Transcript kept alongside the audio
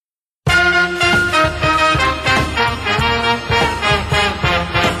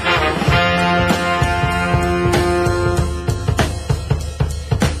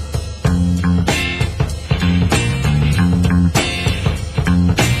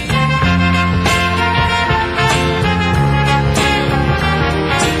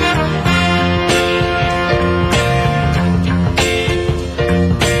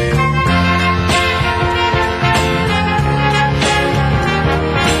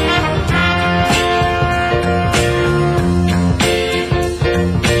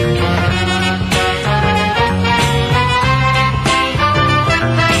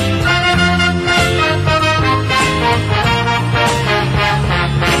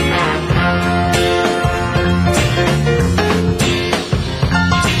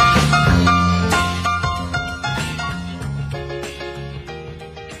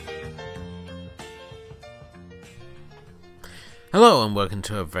and welcome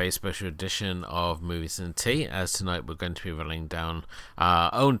to a very special edition of Movies and Tea, as tonight we're going to be running down our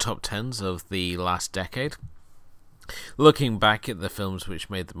own top 10s of the last decade, looking back at the films which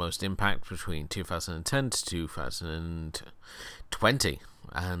made the most impact between 2010 to 2020,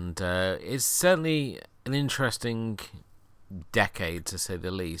 and it's certainly an interesting decade, to say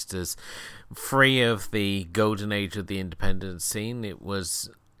the least, as free of the golden age of the independent scene. It was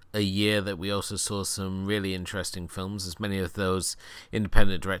a year that we also saw some really interesting films, as many of those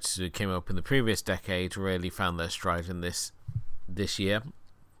independent directors who came up in the previous decade really found their stride in this year.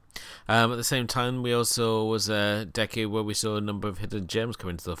 At the same time, we also was a decade where we saw a number of hidden gems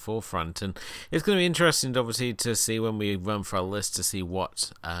coming to the forefront, and it's going to be interesting, obviously, to see when we run for our list to see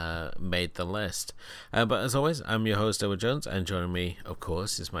what made the list. But as always, I'm your host, Edward Jones, and joining me, of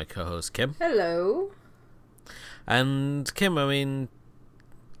course, is my co-host, Kim. Hello. And Kim, I mean,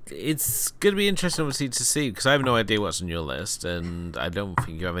 it's going to be interesting, obviously, to see, because I have no idea what's on your list, and I don't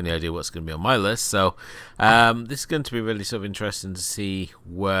think you have any idea what's going to be on my list, so this is going to be really sort of interesting to see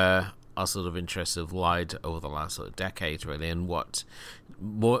where our sort of interests have lied over the last sort of decade, really, and what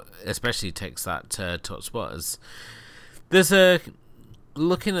more especially takes that top spot. As there's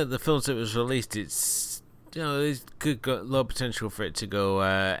looking at the films that was released, it's, you know, there's got a lot of potential for it to go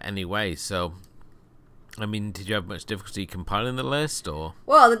any way, so I mean, did you have much difficulty compiling the list, or?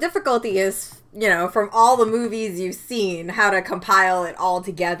 Well, the difficulty is, you know, from all the movies you've seen, how to compile it all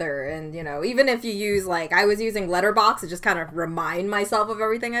together. And, you know, even if you use, like, I was using Letterboxd to just kind of remind myself of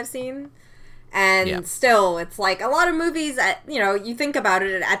everything I've seen. And still, it's like a lot of movies, you know, you think about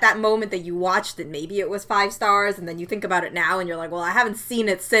it at that moment that you watched it, maybe it was 5 stars, and then you think about it now and you're like, well, I haven't seen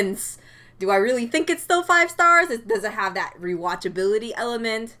it since. Do I really think it's still 5 stars? Does it have that rewatchability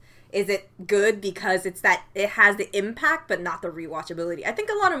element? Is it good because it has the impact but not the rewatchability? I think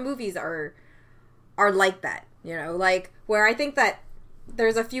a lot of movies are like that, you know, like where I think that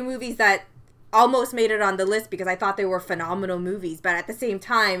there's a few movies that almost made it on the list because I thought they were phenomenal movies, but at the same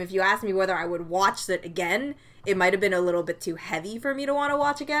time, if you asked me whether I would watch it again, it might have been a little bit too heavy for me to want to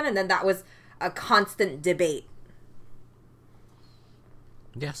watch again, and then that was a constant debate.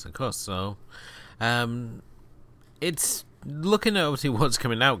 Yes, of course. So, it's looking at obviously what's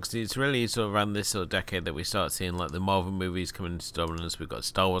coming out, because it's really sort of around this sort of decade that we start seeing like the Marvel movies coming into dominance. We've got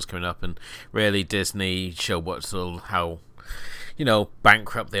Star Wars coming up, and really Disney show what sort of how, you know,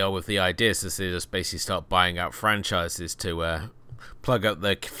 bankrupt they are with the ideas, as they just basically start buying out franchises to plug up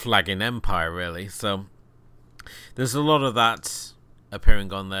their flagging empire, really. So there's a lot of that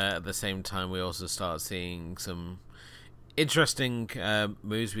appearing on there. At the same time, we also start seeing some interesting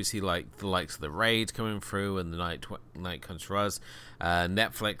moves. We see like the likes of The Raid coming through, and the Night Comes for Us.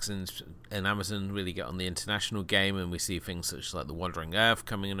 Netflix and Amazon really get on the international game, and we see things such as like The Wandering Earth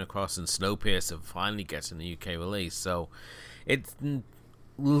coming in across, and Snowpiercer finally getting a UK release. So it's,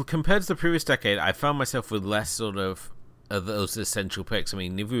 compared to the previous decade, I found myself with less sort of those essential picks. I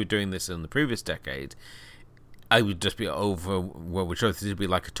mean, if we were doing this in the previous decade, I would just be over, well, which would be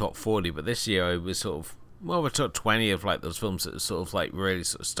like a top 40, but this year I was sort of more of a top 20 of like those films that sort of like really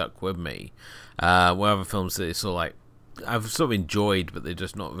sort of stuck with me. Where other films that sort of like I've sort of enjoyed, but they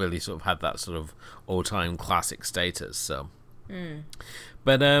just not really sort of had that sort of all-time classic status. So,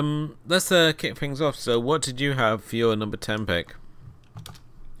 but let's kick things off. So, what did you have for your number 10 pick?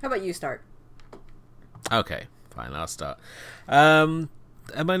 How about you start? Okay, fine, I'll start. And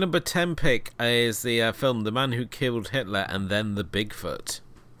my number 10 pick is the film The Man Who Killed Hitler and Then the Bigfoot.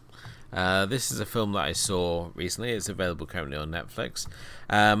 This is a film that I saw recently. It's available currently on Netflix.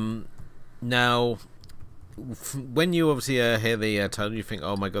 Now, when you obviously hear the title, you think,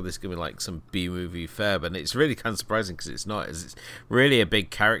 oh my god, this is going to be like some B-movie fare, but it's really kind of surprising because it's not. It's really a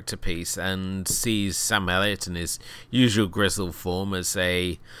big character piece, and sees Sam Elliott in his usual grizzled form as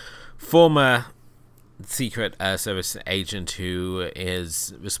a former secret service agent who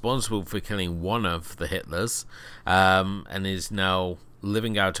is responsible for killing one of the Hitlers, and is now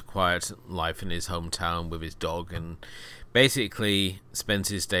living out a quiet life in his hometown with his dog, and basically spends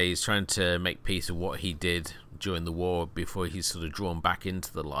his days trying to make peace with what he did during the war before he's sort of drawn back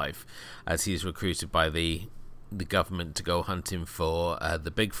into the life, as he's recruited by the government to go hunting for the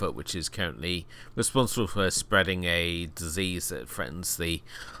Bigfoot, which is currently responsible for spreading a disease that threatens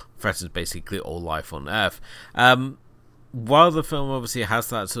basically all life on Earth. While the film obviously has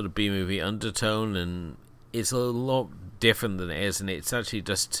that sort of B-movie undertone, and it's a lot different than it is, and it's actually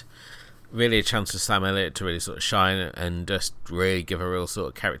just really a chance for Sam Elliott to really sort of shine and just really give a real sort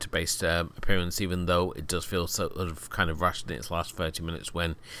of character-based appearance, even though it does feel sort of kind of rushed in its last 30 minutes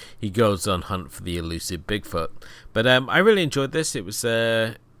when he goes on hunt for the elusive Bigfoot. But I really enjoyed this. It was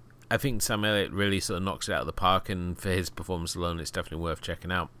I think Sam Elliott really sort of knocks it out of the park, and for his performance alone, it's definitely worth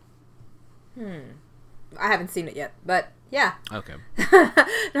checking out. I haven't seen it yet, but yeah. Okay.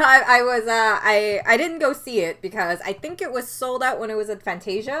 No, I didn't go see it because I think it was sold out when it was at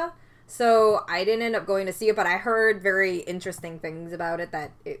Fantasia, so I didn't end up going to see it, but I heard very interesting things about it,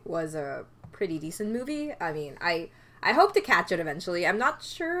 that it was a pretty decent movie. I mean, I hope to catch it eventually. I'm not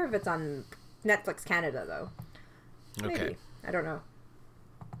sure if it's on Netflix Canada, though. Maybe. Okay. I don't know.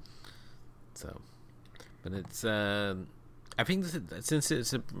 So, but it's I think since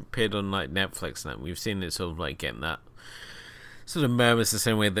it's appeared on like Netflix now, we've seen it sort of like getting that sort of murmurs the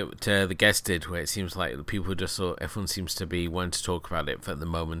same way that The Guest did, where it seems like people just everyone seems to be wanting to talk about it for the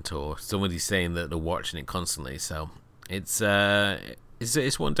moment, or somebody's saying that they're watching it constantly. So it's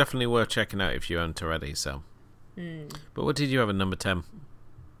one definitely worth checking out if you haven't already. So, but what did you have at number 10?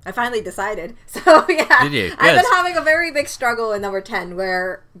 I finally decided. So, yeah. Did you? I've been having a very big struggle in number 10,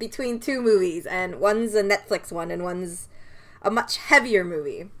 where between two movies, and one's a Netflix one, and one's a much heavier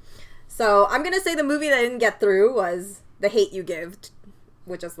movie. So, I'm going to say the movie that I didn't get through was The Hate U Give,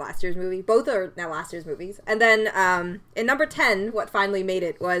 which is last year's movie. Both are now last year's movies. And then, in number 10, what finally made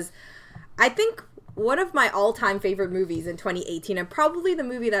it was, I think, one of my all-time favorite movies in 2018, and probably the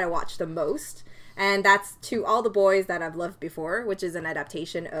movie that I watched the most. And that's To All the Boys That I've Loved Before, which is an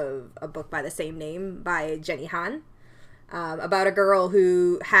adaptation of a book by the same name by Jenny Han, about a girl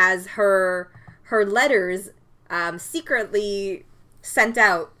who has her letters secretly sent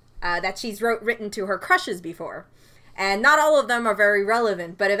out that she's written to her crushes before. And not all of them are very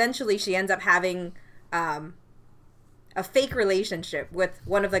relevant, but eventually she ends up having a fake relationship with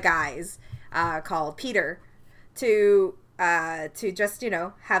one of the guys called Peter to just,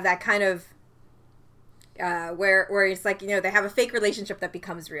 have that kind of where it's like, they have a fake relationship that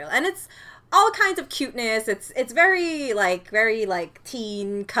becomes real, and it's all kinds of cuteness. It's very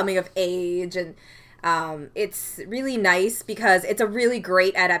teen coming of age, and it's really nice because it's a really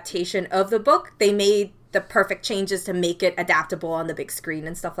great adaptation of the book. They made the perfect changes to make it adaptable on the big screen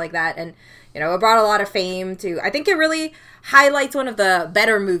and stuff like that, and it brought a lot of fame to. I think it really highlights one of the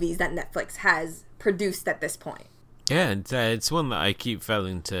better movies that Netflix has produced at this point. Yeah, and it's one that I keep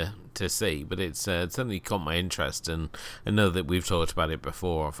failing to see, but it's certainly caught my interest, and I know that we've talked about it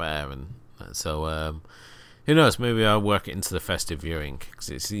before off air, and so who knows, maybe I'll work it into the festive viewing, because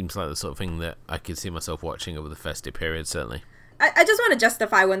it seems like the sort of thing that I could see myself watching over the festive period, certainly. I just want to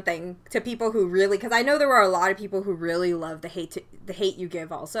justify one thing to people who really, because I know there were a lot of people who really love The Hate U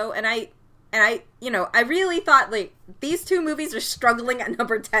Give also, and I really thought, like, these two movies are struggling at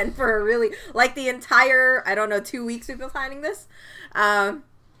number 10 for a really, like, the entire, 2 weeks we've been planning this.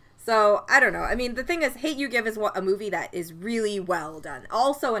 So, I don't know. I mean, the thing is, Hate U Give is a movie that is really well done.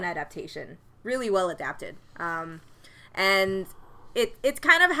 Also an adaptation. Really well adapted. And it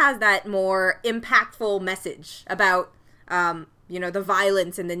kind of has that more impactful message about, the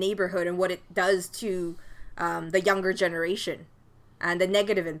violence in the neighborhood and what it does to the younger generation and the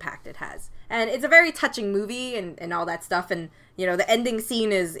negative impact it has. And it's a very touching movie and all that stuff. And, the ending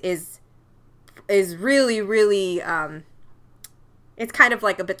scene is really, really, it's kind of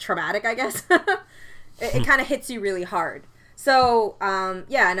like a bit traumatic, I guess. it kind of hits you really hard. So,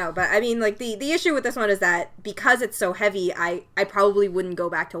 but I mean, like, the issue with this one is that because it's so heavy, I probably wouldn't go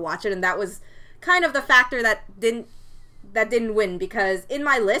back to watch it. And that was kind of the factor that didn't win, because in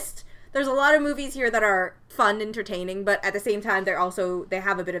my list, there's a lot of movies here that are fun, entertaining, but at the same time, they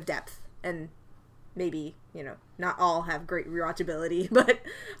have a bit of depth, and maybe, not all have great rewatchability, but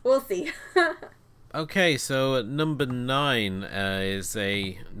we'll see. Okay, so number 9 is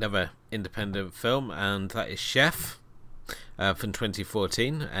another independent film, and that is Chef from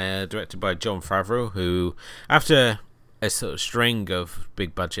 2014, directed by Jon Favreau, who, after a sort of string of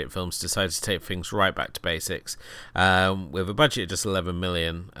big budget films, decided to take things right back to basics. With a budget of just 11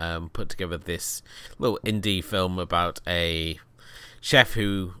 million, put together this little indie film about a chef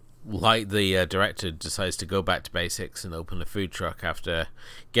who, like the director, decides to go back to basics and open a food truck after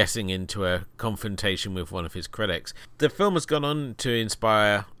getting into a confrontation with one of his critics. The film has gone on to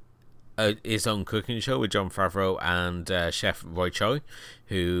inspire his own cooking show with Jon Favreau and chef Roy Choi,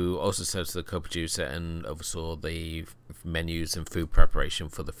 who also serves as the co-producer and oversaw the menus and food preparation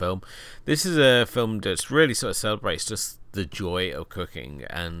for the film. This is a film that's really sort of celebrates just the joy of cooking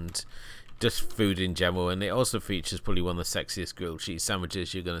and just food in general, and it also features probably one of the sexiest grilled cheese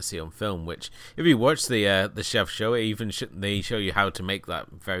sandwiches you're going to see on film, which, if you watch the chef show, it even they show you how to make that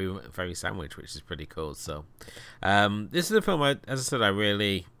very, very sandwich, which is pretty cool. So this is a film, as I said, I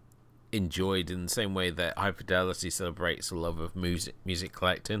really enjoyed, in the same way that High Fidelity celebrates a love of music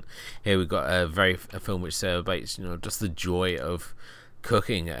collecting. Here we've got a film which celebrates, just the joy of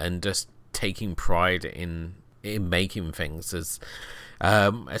cooking and just taking pride in making things as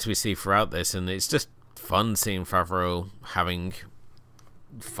we see throughout this, and it's just fun seeing Favreau having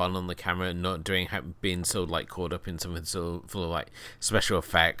fun on the camera and not being so like caught up in something so full of like special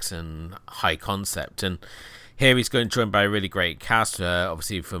effects and high concept. And here he's going joined by a really great cast,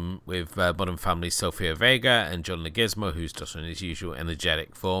 obviously with Modern Family Sofia Vega and John Leguizamo, who's just in his usual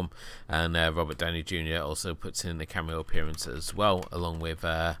energetic form, and Robert Downey Jr. also puts in a cameo appearance as well, along with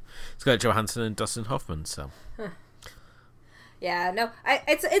Scarlett Johansson and Dustin Hoffman. So. Yeah, no,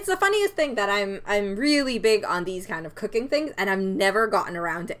 it's the funniest thing that I'm really big on these kind of cooking things, and I've never gotten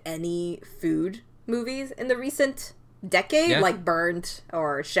around to any food movies in the recent decade, like Burnt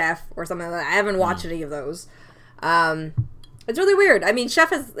or Chef or something like that. I haven't watched any of those. It's really weird. I mean,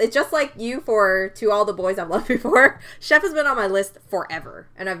 Chef it's just like you for To All the Boys I've Loved Before. Chef has been on my list forever,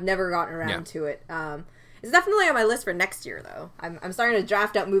 and I've never gotten around to it. It's definitely on my list for next year, though. I'm starting to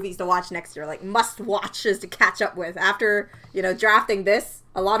draft up movies to watch next year, like must-watches to catch up with. After, drafting this,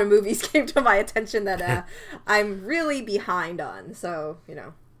 a lot of movies came to my attention that I'm really behind on, so,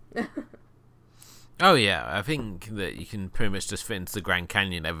 Oh, yeah, I think that you can pretty much just fit into the Grand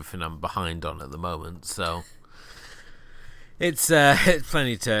Canyon everything I'm behind on at the moment, so... It's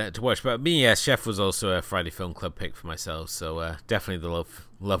plenty to watch, but me, Chef was also a Friday Film Club pick for myself, so definitely the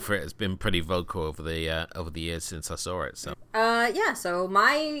love for it has been pretty vocal over the years since I saw it. So so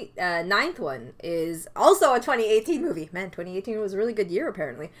my ninth one is also a 2018 movie. Man, 2018 was a really good year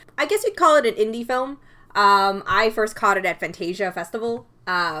apparently. I guess you'd call it an indie film. I first caught it at Fantasia Festival,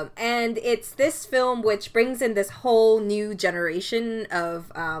 and it's this film which brings in this whole new generation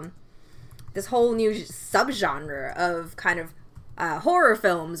of this whole new subgenre of kind of horror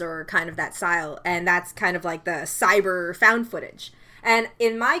films or kind of that style, and that's kind of like the cyber found footage. And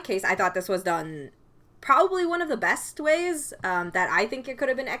in my case, I thought this was done probably one of the best ways that I think it could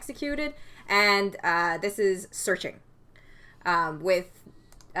have been executed, and this is Searching, with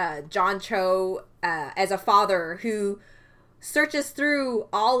John Cho as a father who searches through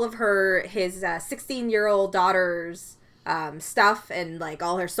all of his 16-year-old daughter's stuff and like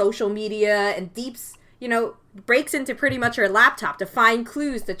all her social media and breaks into pretty much her laptop to find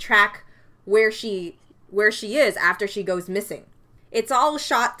clues to track where she is after she goes missing. It's all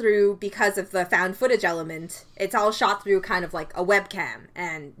shot through, because of the found footage element, it's all shot through kind of like a webcam,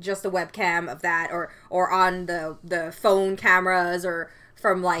 and just a webcam of that, or on the phone cameras, or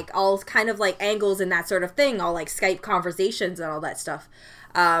from like all kind of like angles and that sort of thing, all like Skype conversations and all that stuff.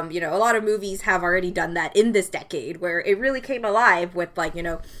 A lot of movies have already done that in this decade, where it really came alive with like,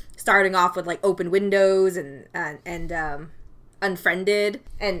 starting off with like Open Windows and Unfriended,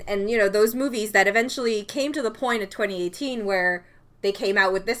 and those movies that eventually came to the point of 2018 where they came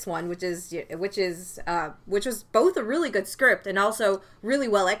out with this one, which was both a really good script and also really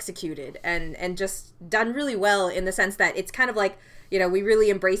well executed, and just done really well in the sense that it's kind of like, we really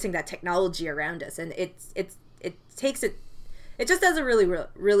embracing that technology around us, and it takes it. It just does a really,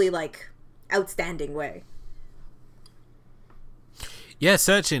 really, like, outstanding way. Yeah,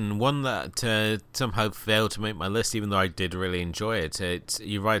 Searching, one that somehow failed to make my list, even though I did really enjoy it.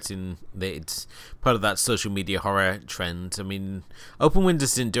 You're right in that it's part of that social media horror trend. I mean, Open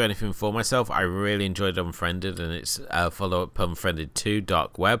Windows didn't do anything for myself. I really enjoyed Unfriended, and its follow-up, Unfriended 2,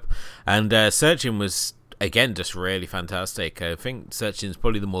 Dark Web. And Searching was, again, just really fantastic. I think Searching is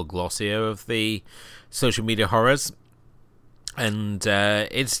probably the more glossier of the social media horrors. And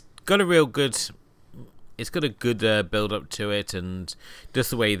it's got a real good... It's got a good build up to it, and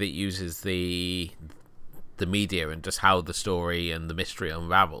just the way that it uses the media and just how the story and the mystery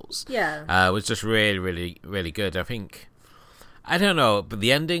unravels. Yeah, was just really, really, really good. I don't know, but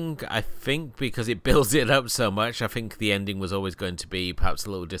the ending, I think, because it builds it up so much, I think the ending was always going to be perhaps a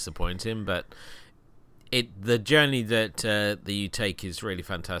little disappointing. But the journey that you take is really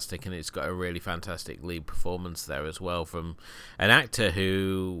fantastic, and it's got a really fantastic lead performance there as well from an actor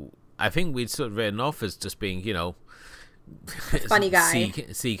who I think we'd sort of written off as just being, funny guy.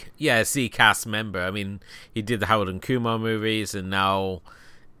 C-cast member. I mean, he did the Harold and Kumar movies, and now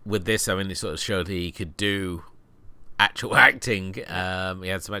with this, I mean, it sort of showed he could do actual acting. He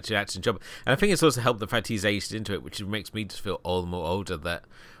had some actual acting job. And I think it's also helped the fact he's aged into it, which makes me just feel all the more older, that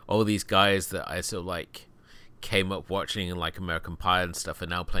all these guys that I sort of like came up watching in like American Pie and stuff are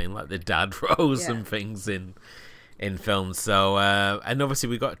now playing like the dad roles and things in films. So and obviously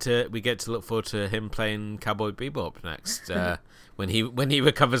we get to look forward to him playing Cowboy Bebop next when he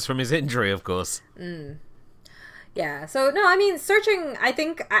recovers from his injury, of course. Yeah, so no, I mean, Searching, I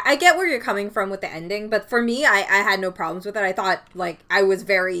think I get where you're coming from with the ending, but for me, I had no problems with it. I thought, like, I was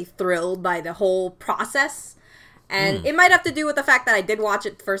very thrilled by the whole process, And it might have to do with the fact that I did watch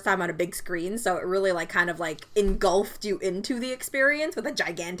it the first time on a big screen, so it really like kind of like engulfed you into the experience with a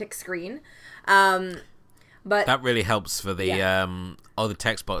gigantic screen. But that really helps for the all the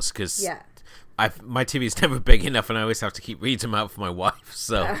text box, because yeah. my TV's never big enough, and I always have to keep reading them out for my wife.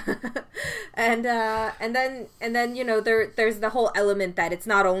 So, and then there's the whole element that it's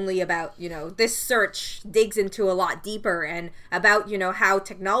not only about this search digs into a lot deeper and about how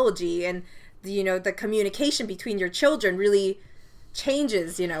technology and the communication between your children really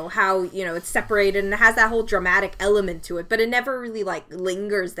changes how it's separated, and it has that whole dramatic element to it, but it never really like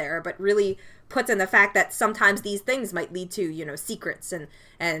lingers there, but really puts in the fact that sometimes these things might lead to secrets and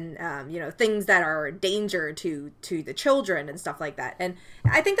things that are a danger to the children and stuff like that. And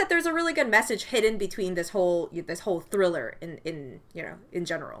I think that there's a really good message hidden between this whole thriller in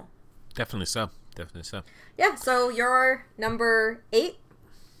general. Definitely so. Yeah, so your number 8.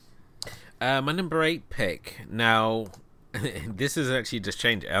 My number 8 pick. Now, this has actually just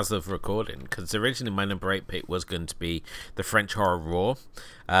changed as of recording, because originally my number 8 pick was going to be the French horror Raw,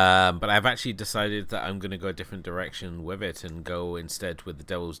 but I've actually decided that I'm going to go a different direction with it and go instead with The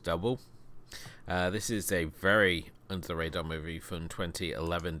Devil's Double. This is a very under the radar movie from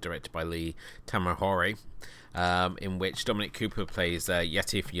 2011, directed by Lee Tamahori, in which Dominic Cooper plays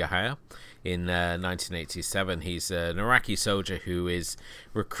Yatif Yahya. In 1987, he's an Iraqi soldier who is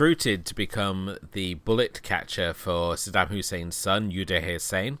recruited to become the bullet catcher for Saddam Hussein's son, Uday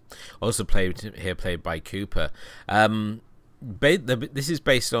Hussein, also played by Cooper. This is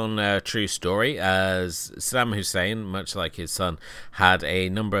based on a true story, as Saddam Hussein, much like his son, had a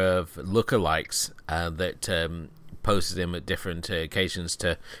number of lookalikes that posted him at different occasions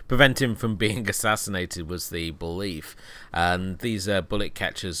to prevent him from being assassinated, was the belief. And these bullet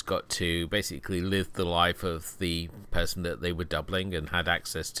catchers got to basically live the life of the person that they were doubling and had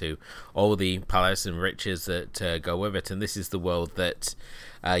access to all the palace and riches that go with it. And this is the world that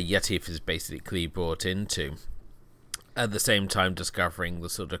Yatif is basically brought into, at the same time discovering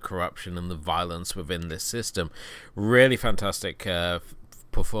the sort of corruption and the violence within this system. Really fantastic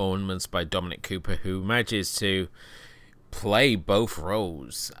performance by Dominic Cooper, who manages to play both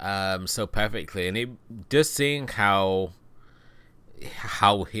roles so perfectly. And it just seeing how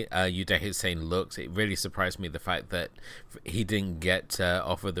Uday Hussein looks, it really surprised me, the fact that he didn't get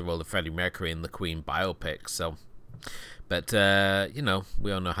offered the role of Freddie Mercury in the Queen biopic. So, but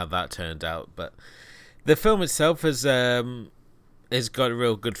we all know how that turned out. But the film itself has got a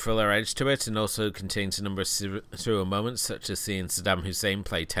real good thriller edge to it, and also contains a number of surreal moments, such as seeing Saddam Hussein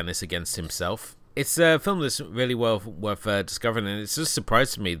play tennis against himself. It's a film that's really well worth discovering, and it's just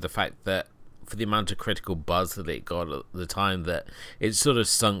surprised me the fact that for the amount of critical buzz that it got at the time, that it sort of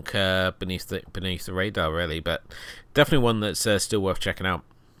sunk beneath the radar, really. But definitely one that's still worth checking out.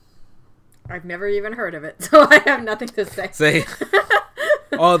 I've never even heard of it, so I have nothing to say. See,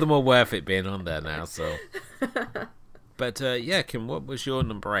 all the more worth it being on there now. So, but Kim, what was your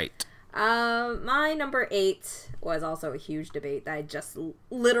number 8? My number 8 was also a huge debate that I just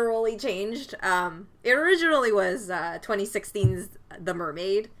literally changed. It originally was 2016's The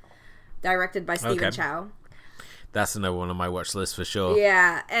Mermaid, directed by Stephen Chow. That's another one on my watch list for sure.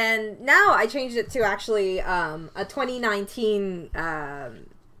 Yeah, and now I changed it to actually a 2019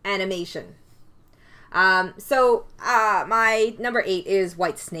 animation. So my number 8 is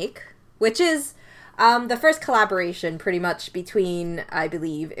White Snake, which is the first collaboration pretty much between, I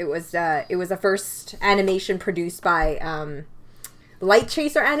believe it was the first animation produced by Light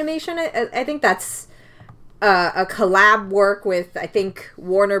Chaser Animation. I think that's a collab work with, I think,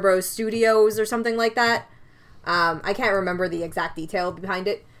 Warner Bros. Studios or something like that. I can't remember the exact detail behind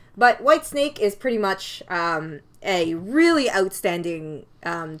it. But White Snake is pretty much a really outstanding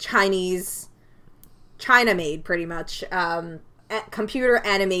China-made, pretty much, computer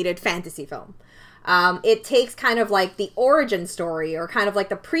animated fantasy film. It takes kind of like the origin story, or kind of like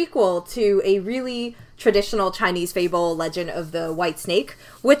the prequel to a really traditional Chinese fable, Legend of the White Snake,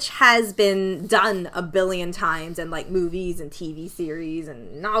 which has been done a billion times in like movies and TV series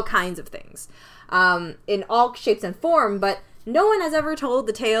and all kinds of things, in all shapes and form, but no one has ever told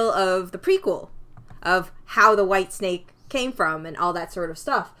the tale of the prequel of how the White Snake came from and all that sort of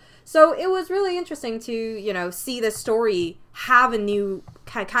stuff. So it was really interesting to, see the story have a new,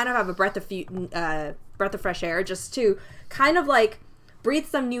 kind of have a breath of fresh air, just to kind of like breathe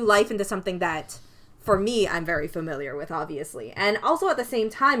some new life into something that, for me, I'm very familiar with, obviously. And also at the same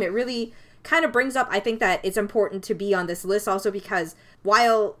time, it really kind of brings up, I think that it's important to be on this list also because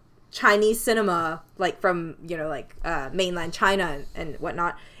while Chinese cinema, like from, mainland China and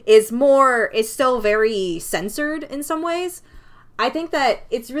whatnot, is still very censored in some ways, I think that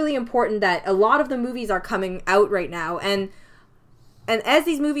it's really important that a lot of the movies are coming out right now, and as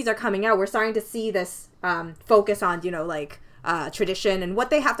these movies are coming out, we're starting to see this focus on, tradition, and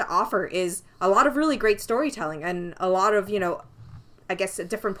what they have to offer is a lot of really great storytelling and a lot of, I guess a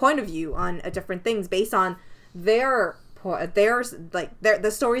different point of view on different things based on the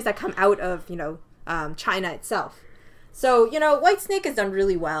stories that come out of, China itself. So, Whitesnake has done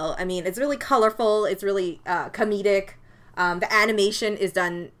really well. I mean, it's really colorful. It's really comedic. The animation is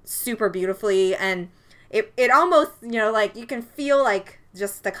done super beautifully, and it almost, you can feel like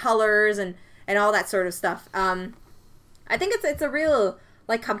just the colors and all that sort of stuff. I think it's a real,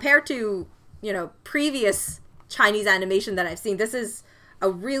 compared to, previous Chinese animation that I've seen, this is a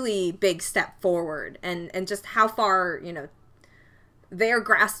really big step forward, and just how far, their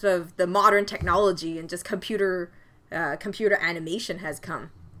grasp of the modern technology and just computer animation has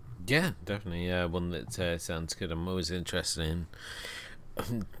come. Yeah, definitely. One that sounds good. I'm always interested in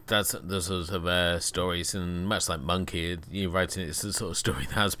those sorts of stories, and much like Monkey, you're writing it's the sort of story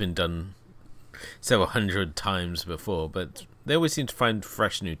that has been done several hundred times before, but they always seem to find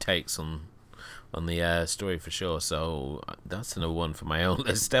fresh new takes on the story for sure. So that's another one for my own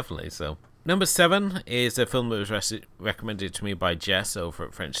list, definitely. So number 7 is a film that was recommended to me by Jess over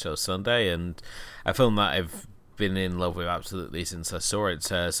at French Toast Sunday, and a film that I've been in love with absolutely since I saw it.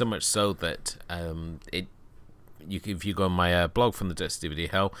 So much so that if you go on my blog from the Dutch DVD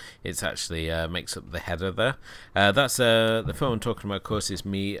Hell, it's actually makes up the header there. That's the film I'm talking about, of course, is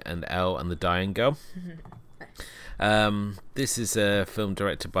Me and Elle and the Dying Girl. This is a film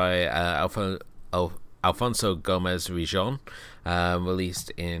directed by Alfonso Gomez Rejon, released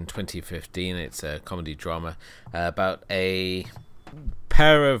in 2015. It's a comedy drama about a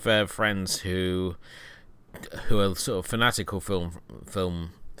pair of friends who are sort of fanatical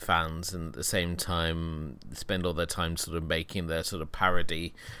film fans, and at the same time spend all their time sort of making their sort of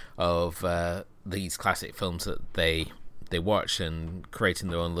parody of these classic films that they watch, and creating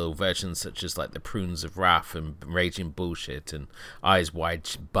their own little versions, such as like The Prunes of Wrath and Raging Bullshit and Eyes Wide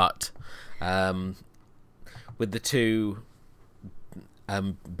Butt, with the two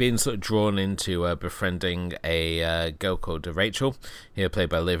being sort of drawn into befriending a girl called Rachel, here played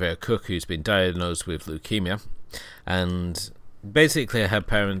by Olivia Cook, who's been diagnosed with leukemia, and basically her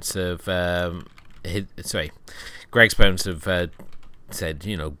parents have Greg's parents have said,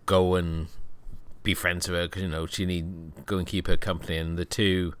 go and be friends with her, because she need go and keep her company, and the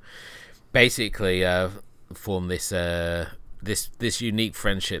two basically form this unique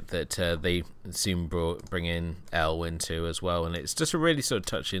friendship that they soon bring in Elle into as well, and it's just a really sort of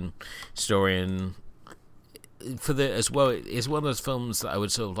touching story. And it's one of those films that I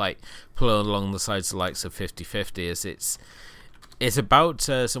would sort of like pull along the sides of the likes of 50-50, as it's about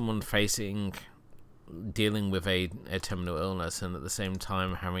someone dealing with a terminal illness, and at the same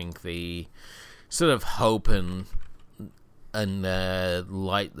time having the sort of hope and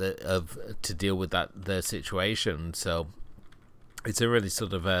light to deal with their situation. So it's a really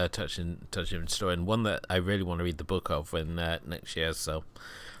sort of touching story, and one that I really want to read the book of when next year. So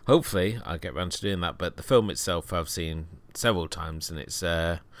hopefully I'll get around to doing that. But the film itself I've seen several times, and it's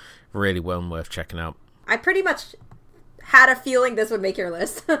really well worth checking out. I pretty much had a feeling this would make your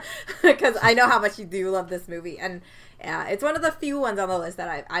list because I know how much you do love this movie, and it's one of the few ones on the list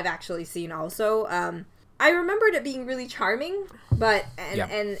that I've actually seen also. I remembered it being really charming, but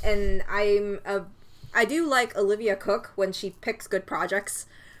and I do like Olivia Cook when she picks good projects,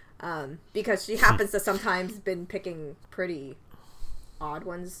 because she happens to sometimes been picking pretty odd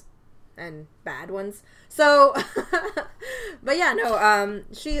ones and bad ones. So, but yeah, no,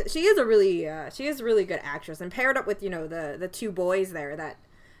 she is a really good actress, and paired up with the two boys there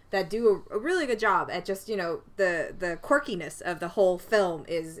that do a really good job at just the quirkiness of the whole film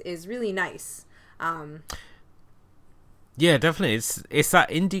is really nice. Yeah, definitely. It's that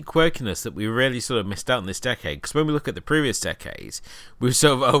indie quirkiness that we really sort of missed out in this decade. Because when we look at the previous decades, we've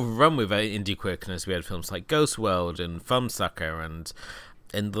sort of overrun with indie quirkiness. We had films like Ghost World and Thumbsucker,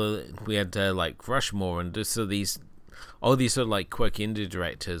 and we had like Rushmore, and just all these sort of like quirky indie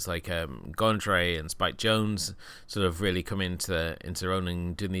directors like Gondry and Spike Jonze sort of really come into their own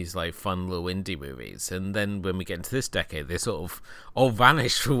and doing these like fun little indie movies. And then when we get into this decade, they sort of all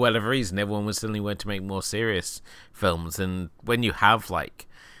vanished for whatever reason. Everyone was suddenly wanting to make more serious films, and when you have like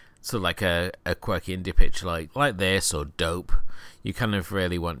sort of like a quirky indie picture like this or Dope, you kind of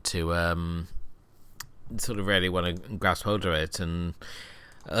really want to grasp hold of it. And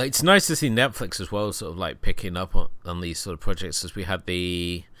it's nice to see Netflix as well sort of like picking up on these sort of projects, as we had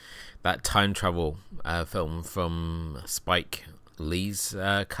that time travel film from Spike Lee's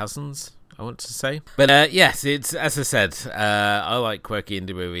cousins, I want to say. But yes, it's, as I said, I like quirky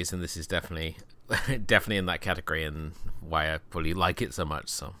indie movies, and this is definitely definitely in that category, and why I probably like it so much.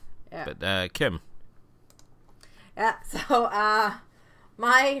 So, yeah. But Kim. Yeah. So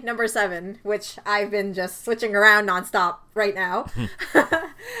my number 7, which I've been just switching around nonstop right now,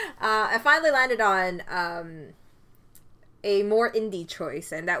 I finally landed on a more indie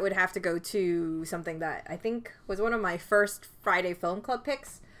choice, and that would have to go to something that I think was one of my first Friday Film Club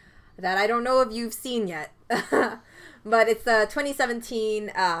picks that I don't know if you've seen yet. But it's the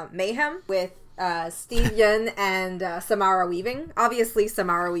 2017 Mayhem with Steve Yeun and Samara Weaving. Obviously,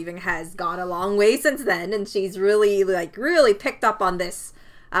 Samara Weaving has gone a long way since then, and she's really picked up on this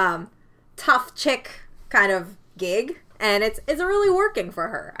tough chick kind of gig, and it's really working for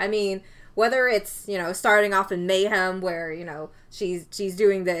her. I mean, whether it's, you know, starting off in Mayhem where, you know, she's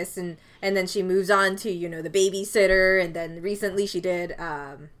doing this and then she moves on to, you know, The Babysitter, and then recently she did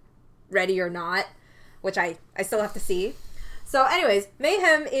Ready or Not, which I still have to see. So anyways,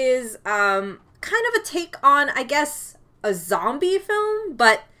 Mayhem is kind of a take on, I guess, a zombie film,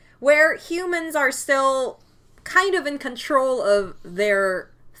 but where humans are still kind of in control of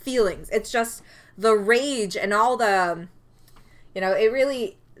their feelings. It's just the rage and all the, you know, it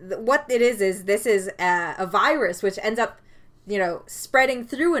really, what it is this is a virus which ends up, you know, spreading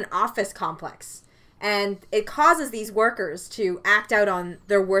through an office complex, and it causes these workers to act out on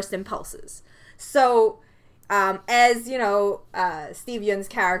their worst impulses. So as, you know, Steve Yeun's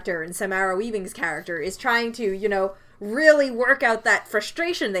character and Samara Weaving's character is trying to, you know, really work out that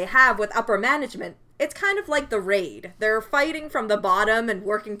frustration they have with upper management, it's kind of like The Raid. They're fighting from the bottom and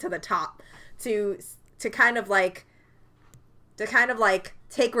working to the top to kind of like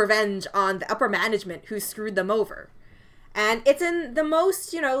take revenge on the upper management who screwed them over. And it's in the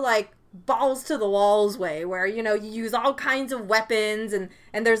most, you know, like, balls to the walls way, where, you know, you use all kinds of weapons and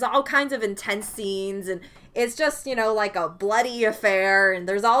there's all kinds of intense scenes, and it's just, you know, like a bloody affair, and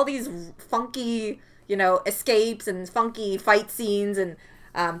there's all these funky, you know, escapes and funky fight scenes, and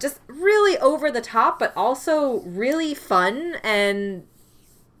just really over the top, but also really fun and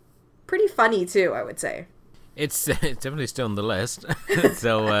pretty funny too, I would say. It's definitely still on the list.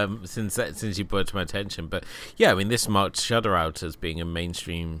 So since you brought it to my attention, but yeah, I mean, this marked Shudder out as being a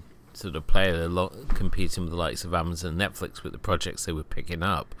mainstream sort of player, competing with the likes of Amazon and Netflix with the projects they were picking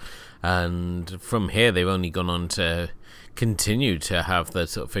up, and from here they've only gone on to continue to have the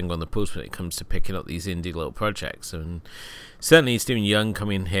sort of finger on the pulse when it comes to picking up these indie little projects. And certainly Stephen Yeun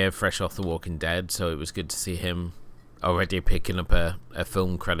coming here fresh off The Walking Dead, so it was good to see him already picking up a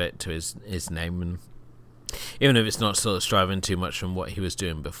film credit to his name, and even if it's not sort of striving too much from what he was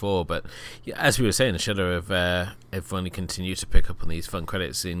doing before. But yeah, as we were saying, Shudder have only continued to pick up on these fun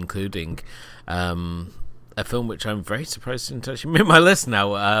credits, including a film which I'm very surprised didn't actually make my list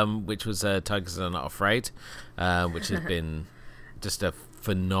now, which was Tigers Are Not Afraid, which has been just a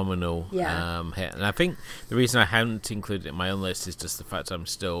phenomenal hit. And I think the reason I hadn't included it in my own list is just the fact I'm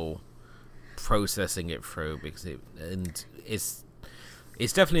still processing it through, because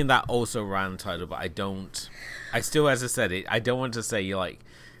it's definitely in that also ran title, but I still, as I said, I don't want to say, like,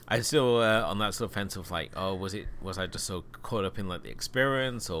 I'm still on that sort of fence of like, oh, was I just so caught up in like the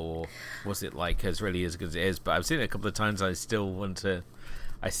experience, or was it like as really as good as it is? But I've seen it a couple of times. I still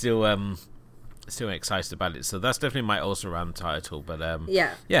excited about it. So that's definitely my also ran title. But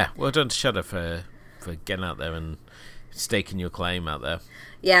yeah, well done to Shudder for getting out there and staking your claim out there.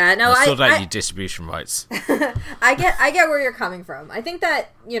 Yeah, no, I sort out your distribution rights. I get where you're coming from. I think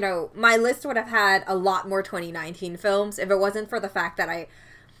that, you know, my list would have had a lot more 2019 films if it wasn't for the fact that I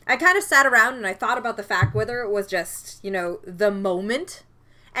kind of sat around and I thought about the fact whether it was just, you know, the moment,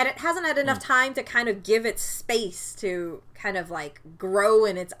 and it hasn't had enough time to kind of give it space to kind of like grow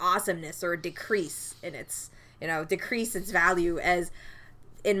in its awesomeness or decrease its value, as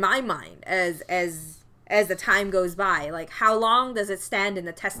in my mind, as the time goes by. Like, how long does it stand in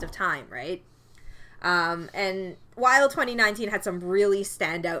the test of time, right? And while 2019 had some really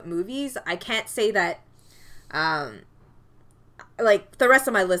standout movies, I can't say that, like, the rest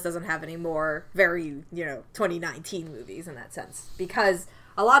of my list doesn't have any more very, you know, 2019 movies in that sense. Because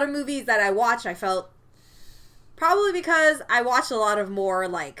a lot of movies that I watched, I felt, probably because I watched a lot of more,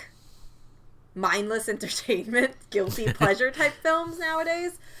 like, mindless entertainment, guilty pleasure type films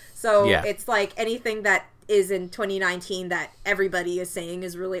nowadays. So It's like anything that is in 2019 that everybody is saying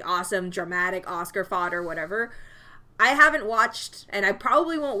is really awesome, dramatic, Oscar fodder, whatever, I haven't watched, and I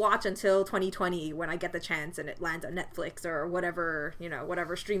probably won't watch until 2020 when I get the chance and it lands on Netflix or whatever, you know,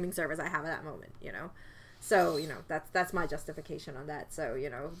 whatever streaming service I have at that moment, you know. So, that's my justification on that. So,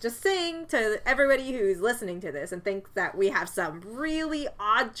 just saying to everybody who's listening to this and thinks that we have some really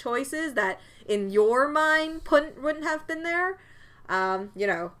odd choices that in your mind wouldn't have been there,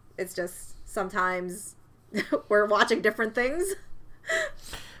 it's just sometimes we're watching different things.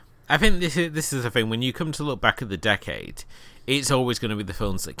 I think this is the thing. When you come to look back at the decade, it's always going to be the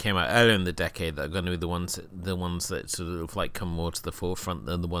films that came out earlier in the decade that are going to be the ones that sort of like come more to the forefront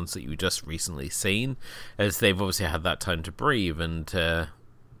than the ones that you've just recently seen, as they've obviously had that time to breathe and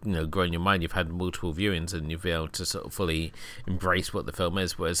grow in your mind. You've had multiple viewings and you've been able to sort of fully embrace what the film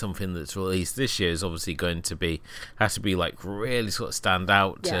is. Whereas something that's released this year is obviously has to be like really sort of stand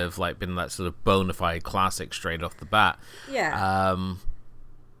out to have like been that sort of bona fide classic straight off the bat. Yeah.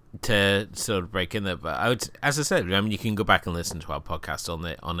 To sort of break in there, but as I said, you can go back and listen to our podcast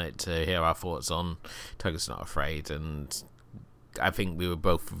on it to hear our thoughts on Tiger's Not Afraid, and I think we were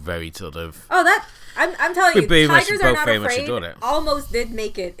both very sort of. Oh, I'm telling you, Tigers Are Not Afraid almost did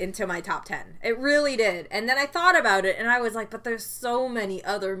make it into my top 10. It really did, and then I thought about it, and I was like, but there's so many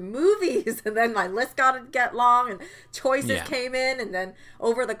other movies, and then my list got to get long, and choices came in, and then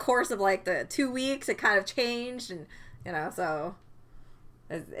over the course of like the 2 weeks, it kind of changed, and so.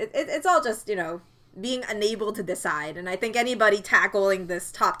 It's all just, being unable to decide. And I think anybody tackling this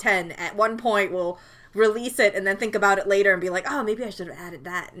top 10 at one point will release it and then think about it later and be like, oh, maybe I should have added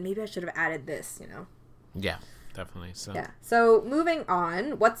that. And maybe I should have added this, Yeah, definitely. So. Yeah. So moving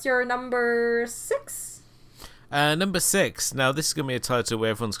on, what's your number 6? Number 6. Now, this is going to be a title where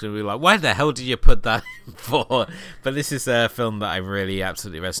everyone's going to be like, why the hell did you put that in for? But this is a film that I really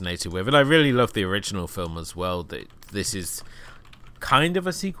absolutely resonated with. And I really love the original film as well. This is kind of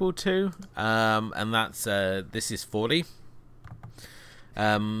a sequel to, and that's This Is 40.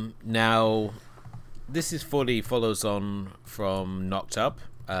 Now, This Is 40 follows on from Knocked Up,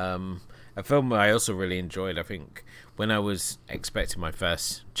 a film I also really enjoyed. I think when I was expecting my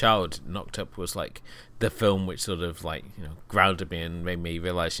first child, Knocked Up was like the film which sort of like grounded me and made me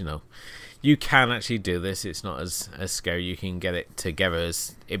realize you can actually do this. It's not as scary. You can get it together.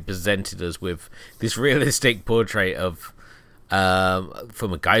 As it presented us with this realistic portrait of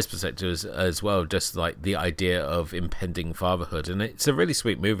from a guy's perspective as well, just like the idea of impending fatherhood. And it's a really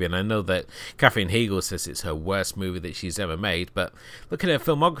sweet movie, and I know that Katherine Heigl says it's her worst movie that she's ever made, but looking at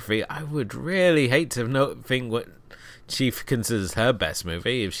her filmography, I would really hate to think what she considers her best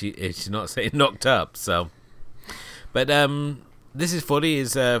movie if she's not saying Knocked Up. So, but This Is 40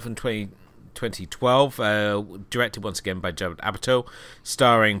 is from 2012, directed once again by Judd Apatow,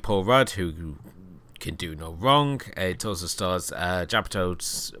 starring Paul Rudd, who can do no wrong. It also stars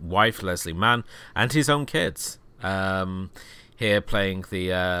Apatow's wife Leslie Mann and his own kids. Here playing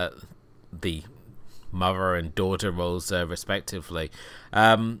the mother and daughter roles respectively.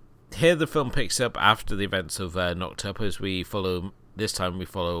 Here the film picks up after the events of Knocked Up, as we follow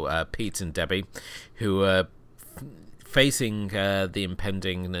Pete and Debbie, who are facing the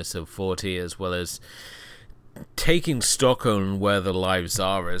impendingness of 40, as well as taking stock on where their lives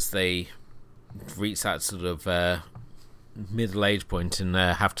are as they reach that sort of middle-age point and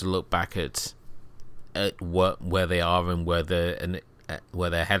have to look back at where they are and where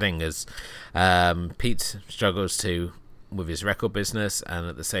they're heading, as Pete struggles with his record business, and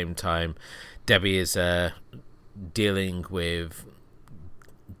at the same time Debbie is dealing with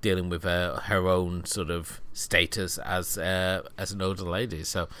her own sort of status as an older lady.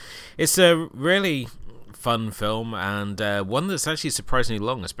 So it's a really fun film, and one that's actually surprisingly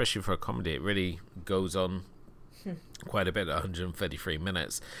long, especially for a comedy. It really goes on quite a bit at 133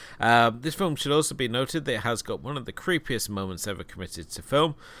 minutes. This film should also be noted that it has got one of the creepiest moments ever committed to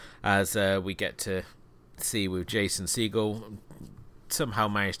film, as we get to see with Jason Segel somehow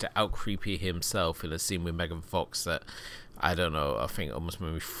managed to out-creepy himself in a scene with Megan Fox that, I don't know, I think it almost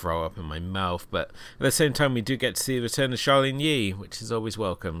made me throw up in my mouth. But at the same time, we do get to see the return of Charlene Yi, which is always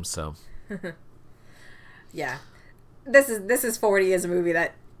welcome. So yeah, this is 40 is a movie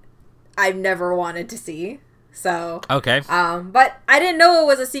that I've never wanted to see. So okay, but I didn't know it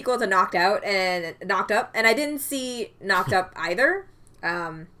was a sequel to Knocked Up, and I didn't see Knocked Up either.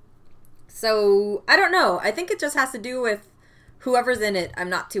 So I don't know. I think it just has to do with whoever's in it. I'm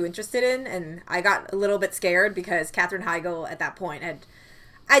not too interested in, and I got a little bit scared because Katherine Heigl at that point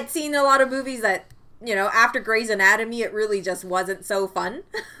I'd seen a lot of movies that, after Grey's Anatomy, it really just wasn't so fun.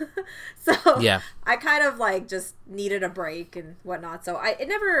 So yeah, I kind of like just needed a break and whatnot. So it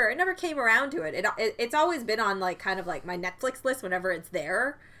never came around to it. It's always been on like kind of like my Netflix list whenever it's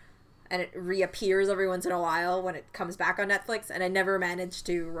there, and it reappears every once in a while when it comes back on Netflix. And I never managed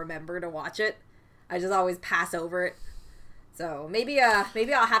to remember to watch it. I just always pass over it. So maybe I'll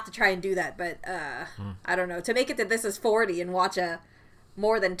have to try and do that, but I don't know. To make it to This Is 40 and watch a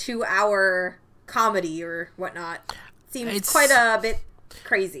more than 2-hour comedy or whatnot seems quite a bit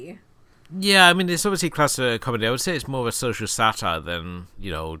crazy. Yeah, I mean, it's obviously classed as a comedy. I would say it's more of a social satire than,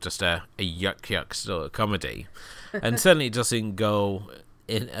 just a yuck sort of comedy. And certainly it doesn't go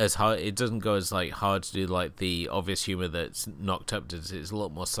in as hard. It doesn't go as like hard to do like the obvious humor that's Knocked Up does. It's a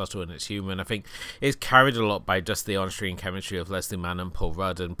lot more subtle in its humor, and I think it's carried a lot by just the on-screen chemistry of Leslie Mann and Paul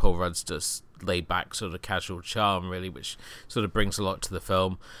Rudd. And Paul Rudd's just laid back sort of casual charm, really, which sort of brings a lot to the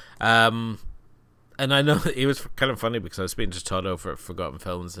film. And I know it was kind of funny because I was speaking to Todd over at Forgotten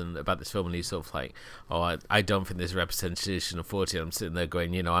Films and about this film, and he's sort of like, "Oh, I don't think this is a representation of 40." And I'm sitting there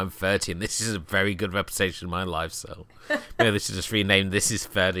going, I'm 30, and this is a very good representation of my life. So maybe they should just rename "This Is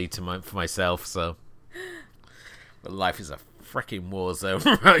 30" for myself. So, but life is a freaking war zone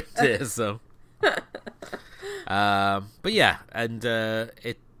right there. So, but yeah, and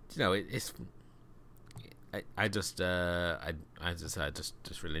it's. I just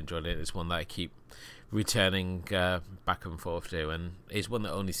really enjoyed it. It's one that I keep returning back and forth to, and it's one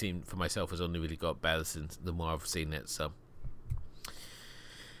that only seemed for myself has only really got better since the more I've seen it. So,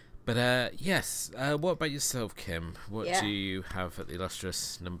 but yes, what about yourself, Kim? What do you have at the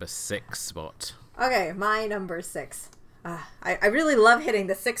illustrious number 6 spot? Okay, my number 6. I really love hitting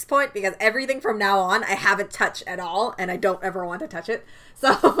the 6 point because everything from now on I haven't touched at all, and I don't ever want to touch it.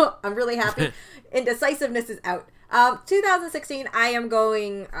 So I'm really happy. Indecisiveness is out. 2016, I am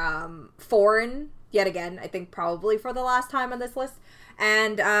going foreign yet again. I think probably for the last time on this list.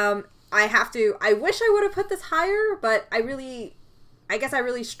 And I wish I would have put this higher, but I guess I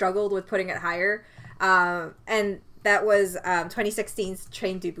really struggled with putting it higher. And that was 2016's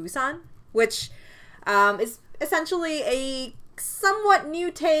Train to Busan, which is essentially a somewhat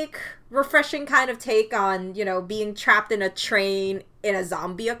new take, refreshing kind of take on, being trapped in a train in a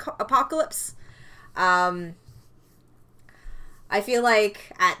zombie apocalypse. I feel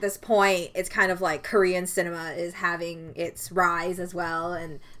like at this point, it's kind of like Korean cinema is having its rise as well.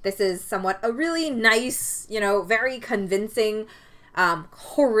 And this is somewhat a really nice, very convincing,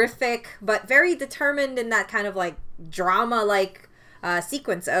 horrific, but very determined in that kind of like drama-like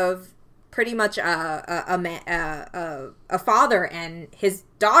sequence of pretty much a father and his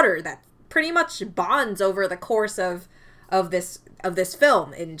daughter that pretty much bonds over the course of this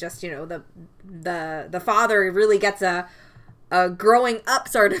film. And just the father really gets a growing up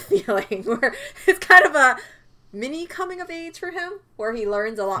sort of feeling where it's kind of a mini coming of age for him, where he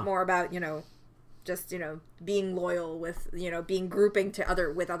learns a lot more about just being loyal with being grouping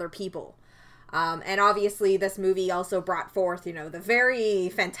with other people. And obviously, this movie also brought forth, the very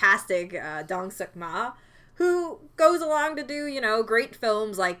fantastic Dong Seok-ma, who goes along to do, great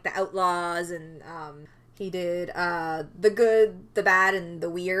films like The Outlaws, and he did The Good, the Bad, and the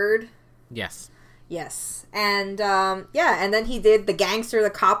Weird. Yes. And, and then he did The Gangster, the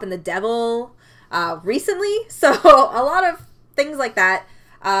Cop, and the Devil recently. So, a lot of things like that.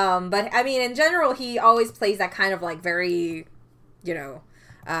 But, I mean, in general, he always plays that kind of, like, very,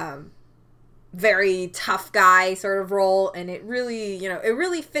 very tough guy sort of role, and it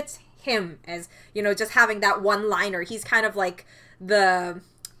really fits him as, just having that one-liner. He's kind of like the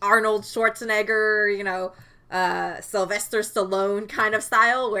Arnold Schwarzenegger, Sylvester Stallone kind of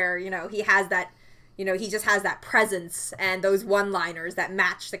style, where, he has that, he just has that presence and those one-liners that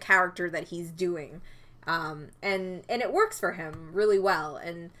match the character that he's doing. And it works for him really well.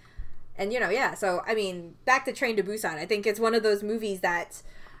 And so, I mean, back to Train to Busan, I think it's one of those movies that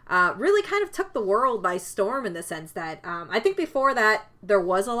really kind of took the world by storm, in the sense that I think before that there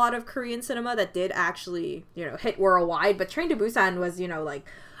was a lot of Korean cinema that did actually hit worldwide, but Train to Busan was like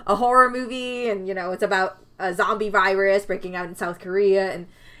a horror movie, and it's about a zombie virus breaking out in South Korea, and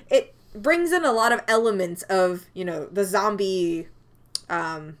it brings in a lot of elements of the zombie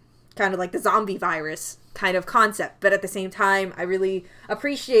kind of like the zombie virus kind of concept, but at the same time I really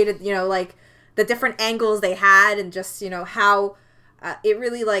appreciated like the different angles they had, and just how it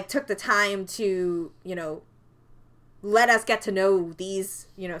really like took the time to let us get to know these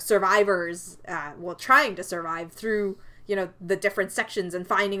survivors trying to survive through the different sections, and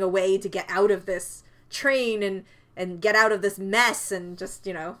finding a way to get out of this train and get out of this mess, and just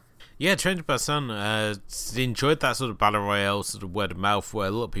Yeah, Train to Busan enjoyed that sort of battle royale, sort of word of mouth, where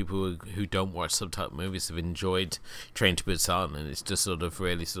a lot of people who don't watch subtitle movies have enjoyed Train to Busan, and it's just sort of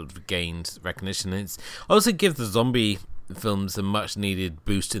really sort of gained recognition. It's also gives the zombie films a much needed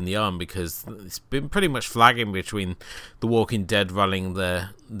boost in the arm, because it's been pretty much flagging between The Walking Dead running the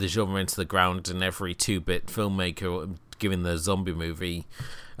genre into the ground and every 2-bit filmmaker giving the zombie movie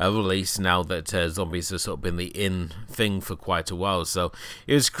release now that zombies have sort of been the in thing for quite a while. So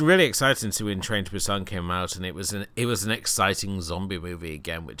it was really exciting to see when Train to Busan came out, and it was an exciting zombie movie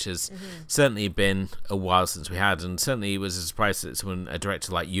again, which has certainly been a while since we had, and certainly it was a surprise that a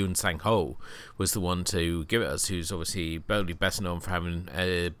director like Yoon Sang-ho was the one to give it us, who's obviously probably best known for having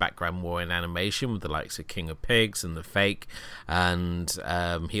a background more in animation with the likes of King of Pigs and The Fake, and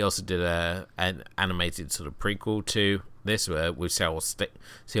he also did an animated sort of prequel to this with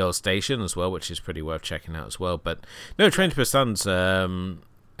Seoul Station as well, which is pretty worth checking out as well. But no, Train to Busan's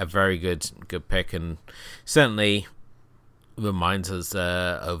a very good pick, and certainly reminds us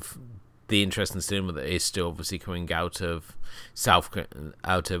of the interest in cinema that is still obviously coming out of South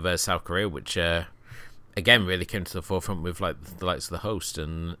Korea, which again really came to the forefront with like the likes of The Host,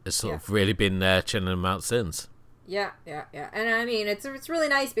 and has sort of really been churning them out since. Yeah. And I mean, it's really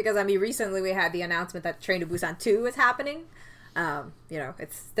nice because, I mean, recently we had the announcement that Train to Busan 2 is happening.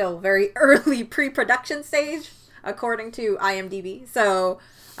 It's still very early pre-production stage, according to IMDb. So,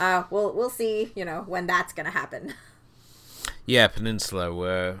 we'll see, when that's going to happen. Yeah, Peninsula,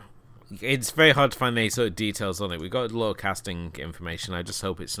 where it's very hard to find any sort of details on it. We got a lot of casting information. I just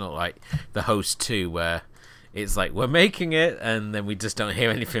hope it's not like The Host 2, where it's like, we're making it, and then we just don't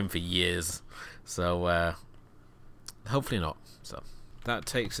hear anything for years. So, hopefully not. So that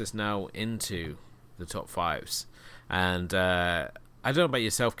takes us now into the top fives, and I don't know about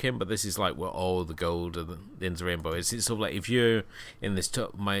yourself, Kim, but this is like where all the gold of the ends of the rainbow is. It's sort of like if you're in this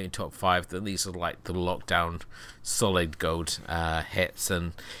my top five, then these are like the lockdown solid gold hits.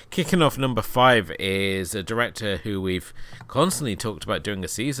 And kicking off number 5 is a director who we've constantly talked about doing a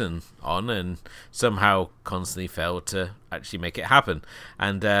season on, and somehow constantly failed to actually make it happen.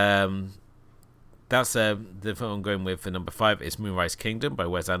 And that's the film I'm going with for number 5 is Moonrise Kingdom by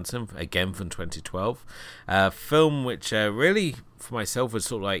Wes Anderson, again from 2012. A film which really, for myself, was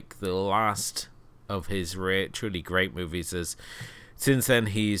sort of like the last of his truly great movies. As since then,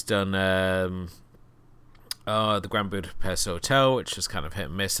 he's done The Grand Budapest Hotel, which was kind of hit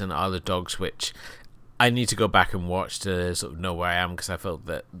and miss, and Isle of Dogs, which I need to go back and watch to sort of know where I am, because I felt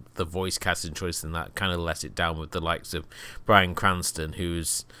that the voice casting choice in that kind of let it down with the likes of Bryan Cranston,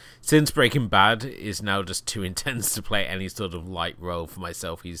 who's since Breaking Bad is now just too intense to play any sort of light role for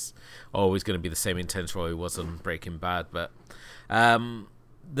myself. He's always going to be the same intense role he was on Breaking Bad. But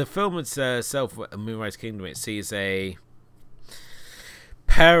the film itself, Moonrise Kingdom, it sees a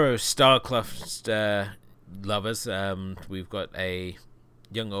pair of star-clutched lovers. We've got a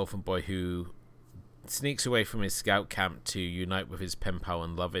young orphan boy who sneaks away from his scout camp to unite with his pen pal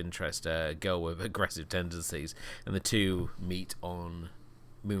and love interest, a girl with aggressive tendencies, and the two meet on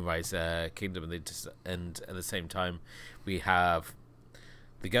Moonrise Kingdom, and at the same time we have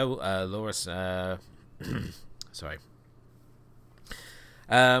the girl Laura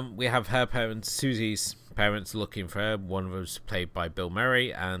we have her parents, Susie's parents, looking for her. One of them's played by Bill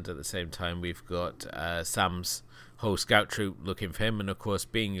Murray, and at the same time we've got Sam's whole scout troop looking for him. And of course,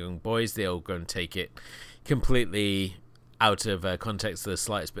 being young boys, they all go and take it completely out of context, the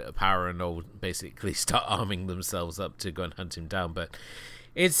slightest bit of power, and all basically start arming themselves up to go and hunt him down. But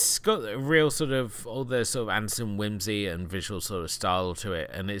it's got a real sort of all the sort of Anderson whimsy and visual sort of style to it,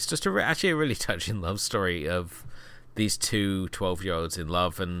 and it's just actually a really touching love story of these two 12-year-olds in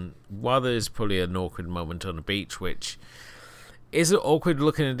love. And while there's probably an awkward moment on the beach, which isn't awkward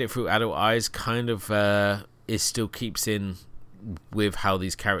looking at it through adult eyes, kind of it still keeps in with how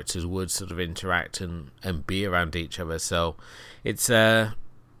these characters would sort of interact and be around each other. So it's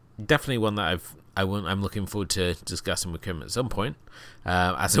definitely one that I'm looking forward to discussing with Kim at some point,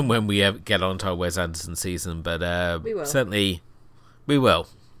 as and when we get on to our Wes Anderson season. But certainly we will.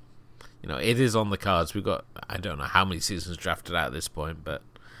 It is on the cards. We've got, I don't know how many seasons drafted out at this point, but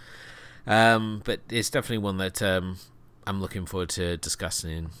it's definitely one that I'm looking forward to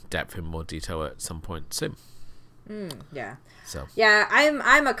discussing in depth in more detail at some point soon. Yeah. So yeah,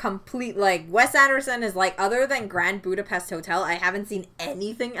 I'm a complete, like, Wes Anderson is like, other than Grand Budapest Hotel, I haven't seen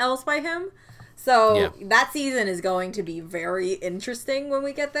anything else by him. So that season is going to be very interesting when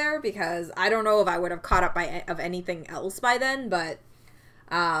we get there, because I don't know if I would have caught up of anything else by then. But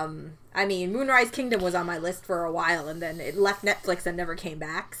I mean, Moonrise Kingdom was on my list for a while, and then it left Netflix and never came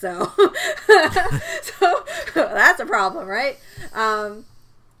back. So so that's a problem, right?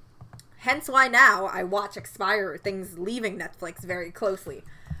 Hence why now I watch Expire, things leaving Netflix, very closely.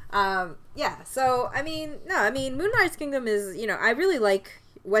 So I mean, Moonrise Kingdom is, I really like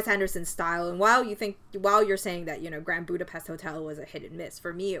Wes Anderson's style. And while you're saying that, Grand Budapest Hotel was a hit and miss,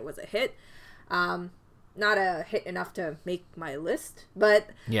 for me it was a hit. not a hit enough to make my list, but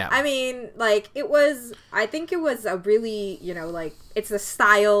Yeah. I mean, like, I think it was a really, like, it's a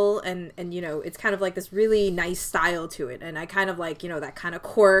style, and it's kind of like this really nice style to it, and I kind of like, that kind of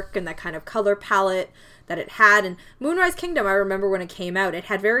quirk and that kind of color palette that it had. And Moonrise Kingdom, I remember when it came out, it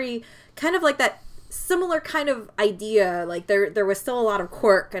had very kind of like that similar kind of idea. Like, there was still a lot of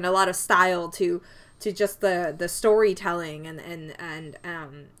quirk and a lot of style to just the storytelling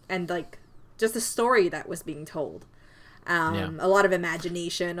and like just the story that was being told. A lot of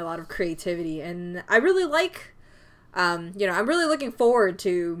imagination, a lot of creativity, and I really like. I'm really looking forward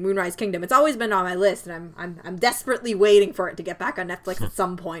to Moonrise Kingdom. It's always been on my list, and I'm desperately waiting for it to get back on Netflix at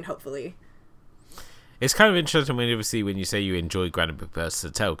some point, hopefully. It's kind of interesting when you say you enjoy Grand Budapest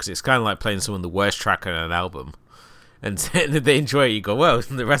Hotel, because it's kind of like playing someone the worst track on an album, and if they enjoy it, you go, well,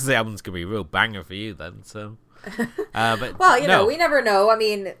 the rest of the album's gonna be a real banger for you then. So, but well, we never know. I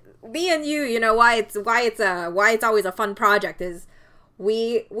mean, me and you, why it's always a fun project is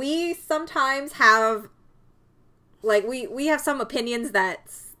we sometimes have like we have some opinions that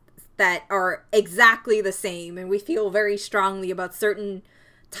are exactly the same, and we feel very strongly about certain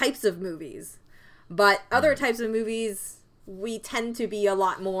types of movies. But other types of movies, we tend to be a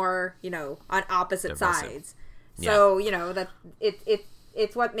lot more, on opposite sides. So, that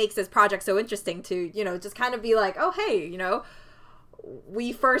it's what makes this project so interesting to, just kind of be like, oh, hey,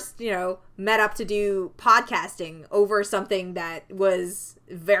 we first, met up to do podcasting over something that was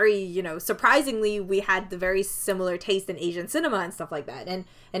very, surprisingly, we had the very similar taste in Asian cinema and stuff like that. And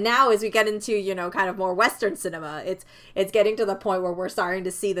now as we get into, kind of more Western cinema, it's getting to the point where we're starting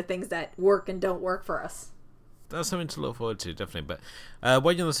to see the things that work and don't work for us. That's something to look forward to, definitely. But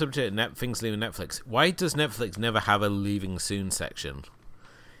while you're on the subject of things leaving Netflix, why does Netflix never have a leaving soon section?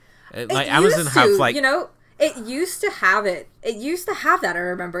 Amazon have like... It used to have it. It used to have that, I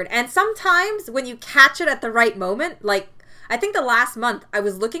remembered. And sometimes when you catch it at the right moment, like, I think the last month I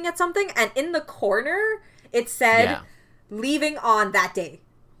was looking at something and in the corner it said leaving on that day.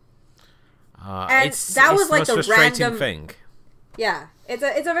 And that was like the random thing. Yeah. It's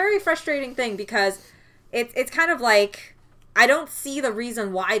a very frustrating thing because it's kind of like I don't see the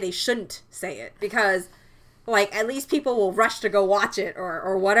reason why they shouldn't say it, because like at least people will rush to go watch it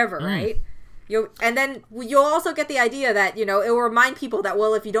or whatever, right? And then you'll also get the idea that, it will remind people that,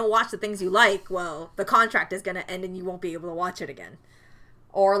 well, if you don't watch the things you like, well, the contract is going to end and you won't be able to watch it again.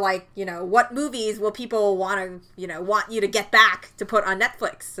 Or like, what movies will people want you to get back to put on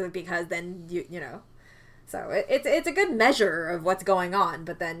Netflix? Because then, so it's a good measure of what's going on.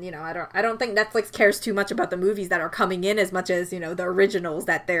 But then, I don't think Netflix cares too much about the movies that are coming in as much as, the originals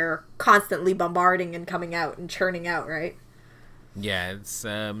that they're constantly bombarding and coming out and churning out, right? Yeah, it's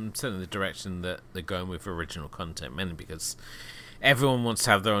certainly the direction that they're going with original content, mainly because everyone wants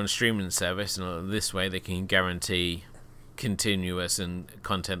to have their own streaming service, and this way they can guarantee continuous and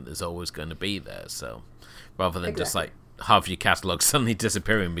content that's always going to be there. So rather than just like half your catalog suddenly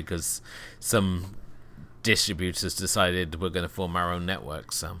disappearing because some distributors decided we're going to form our own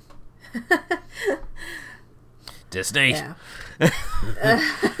network. So Disney. Yeah.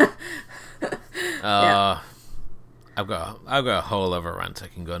 I've got a whole other rant I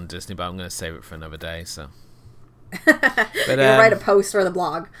can go on Disney, but I'm going to save it for another day. So, you'll write a post for the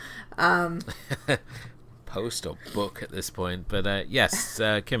blog, post or book at this point. But yes,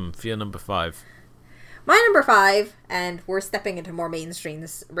 Kim, for your number 5. My number 5, and we're stepping into more mainstream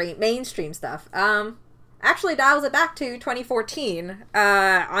stuff. Actually dials it back to 2014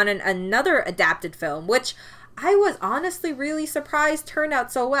 on another adapted film, which I was honestly really surprised turned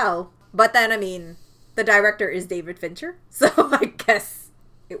out so well. But then, I mean, the director is David Fincher, so I guess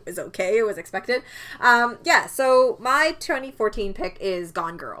it was okay. It was expected. So my 2014 pick is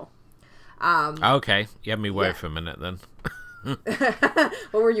Gone Girl. Okay, you had me worried for a minute then.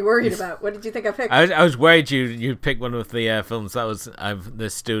 What were you worried about? What did you think I picked? I was worried you'd pick one of the films that was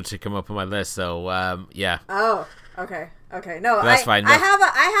there's still to come up on my list. So yeah. Oh, okay. No, but that's fine. I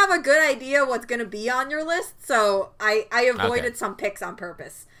have a good idea what's gonna be on your list, so I avoided some picks on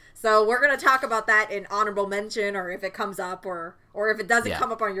purpose. So we're going to talk about that in honorable mention, or if it comes up, or if it doesn't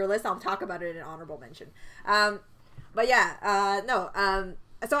come up on your list, I'll talk about it in honorable mention. So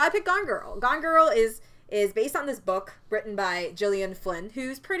I picked Gone Girl. Gone Girl is based on this book written by Gillian Flynn,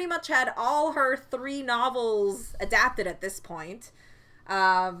 who's pretty much had all her 3 novels adapted at this point,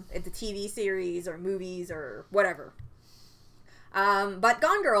 into TV series or movies or whatever. But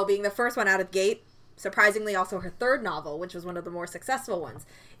Gone Girl being the first one out of the gate, surprisingly also her 3rd novel, which was one of the more successful ones,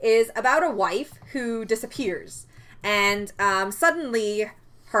 is about a wife who disappears. And suddenly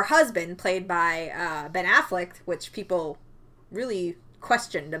her husband, played by Ben Affleck, which people really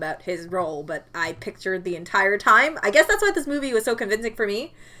questioned about his role, but I pictured the entire time. I guess that's why this movie was so convincing for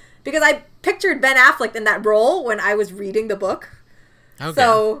me, because I pictured Ben Affleck in that role when I was reading the book. Okay.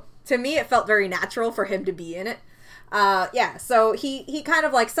 So to me, it felt very natural for him to be in it. Yeah, so he kind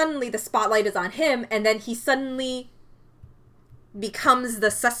of like suddenly the spotlight is on him, and then he suddenly becomes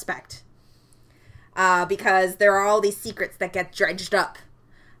the suspect. Because there are all these secrets that get dredged up.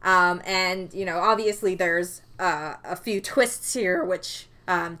 And, you know, obviously there's a few twists here which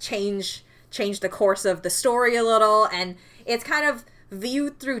change the course of the story a little, and it's kind of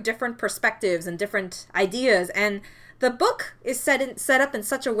viewed through different perspectives and different ideas. And the book is set up in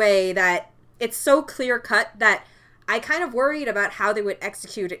such a way that it's so clear-cut that I kind of worried about how they would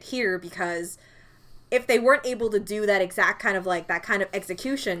execute it here, because if they weren't able to do that exact kind of like that kind of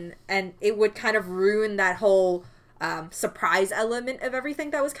execution, and it would kind of ruin that whole surprise element of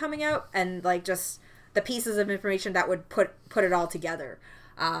everything that was coming out, and like just the pieces of information that would put it all together.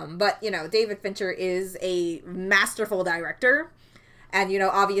 But, you know, David Fincher is a masterful director, and, you know,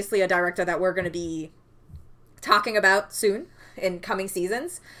 obviously a director that we're going to be talking about soon in coming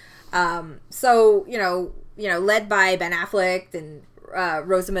seasons. So, you know, led by Ben Affleck and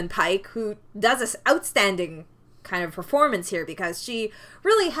Rosamund Pike, who does this outstanding kind of performance here, because she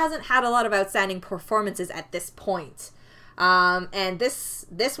really hasn't had a lot of outstanding performances at this point. And this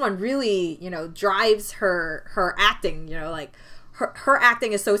one really, you know, drives her acting, you know, like her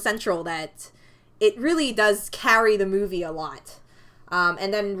acting is so central that it really does carry the movie a lot.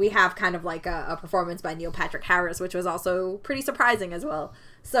 And then we have kind of like a performance by Neil Patrick Harris, which was also pretty surprising as well.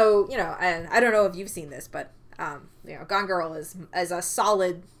 So, you know, I don't know if you've seen this, but you know, Gone Girl is a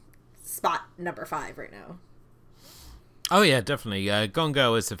solid spot number 5 right now. Oh yeah, definitely. Gone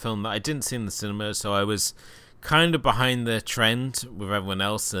Girl is a film that I didn't see in the cinema, so I was kind of behind the trend with everyone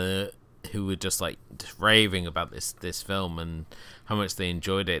else who were just like raving about this film and how much they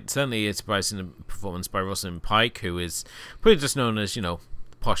enjoyed it. Certainly a surprising performance by Rosamund Pike, who is pretty just known as, you know,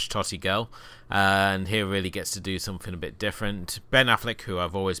 posh totty girl, and here really gets to do something a bit different. Ben Affleck, who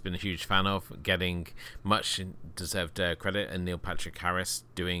I've always been a huge fan of, getting much deserved credit, and Neil Patrick Harris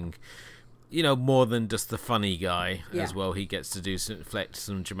doing, you know, more than just the funny guy as well. He gets to flex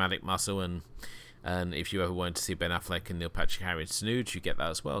some dramatic muscle, and if you ever wanted to see Ben Affleck and Neil Patrick Harris snood, you get that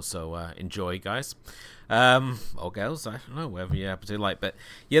as well. So enjoy, guys, or girls, I don't know, whatever you happen to like. But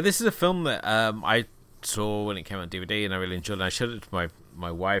yeah, this is a film that I saw when it came on DVD, and I really enjoyed it. I showed it to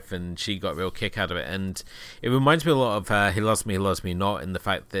my wife, and she got a real kick out of it. And it reminds me a lot of He Loves Me, He Loves Me Not, in the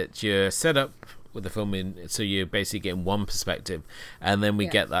fact that you're set up with the film so you're basically getting one perspective, and then we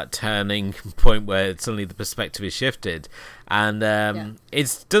get that turning point where suddenly the perspective is shifted, and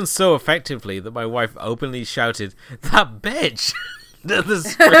it's done so effectively that my wife openly shouted, "That bitch!" to the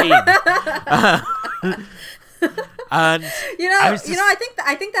screen. And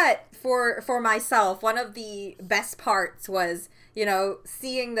I think that for myself, one of the best parts was, you know,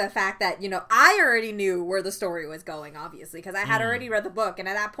 seeing the fact that, you know, I already knew where the story was going, obviously, because I had already read the book, and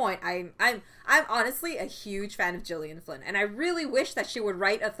at that point, I'm honestly a huge fan of Gillian Flynn, and I really wish that she would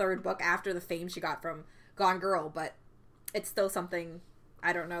write a third book after the fame she got from Gone Girl, but it's still something,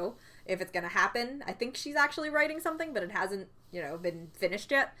 I don't know if it's gonna happen. I think she's actually writing something, but it hasn't, you know, been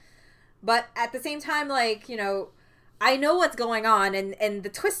finished yet. But at the same time, like, you know, I know what's going on, and the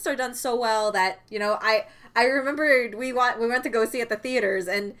twists are done so well that, you know, I remembered we went to go see it at the theaters,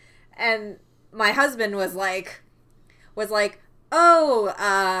 and my husband was like, oh,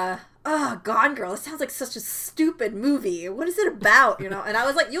 Gone Girl, it sounds like such a stupid movie. What is it about? You know? And I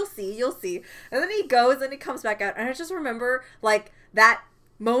was like, you'll see. And then he goes and he comes back out, and I just remember like that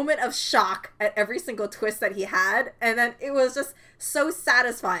moment of shock at every single twist that he had, and then it was just so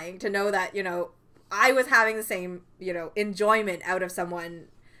satisfying to know that, you know, I was having the same, you know, enjoyment out of someone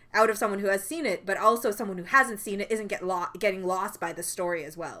who has seen it, but also someone who hasn't seen it isn't getting lost by the story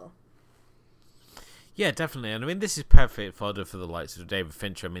as well. Yeah, definitely. And I mean, this is perfect fodder for the likes of David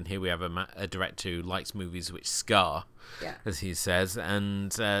Fincher. I mean, here we have a director who likes movies which scar, as he says,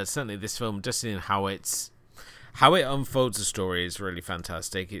 and certainly this film, just in how it unfolds the story, is really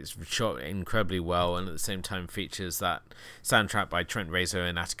fantastic. It's shot incredibly well, and at the same time features that soundtrack by Trent Reznor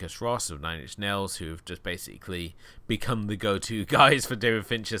and Atticus Ross of Nine Inch Nails, who have just basically become the go-to guys for David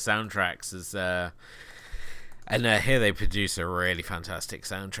Fincher soundtracks. And here they produce a really fantastic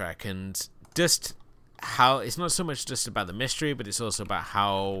soundtrack, and just how it's not so much just about the mystery, but it's also about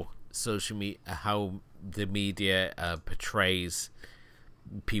how how the media portrays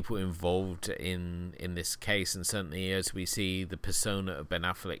people involved in this case. And certainly as we see the persona of Ben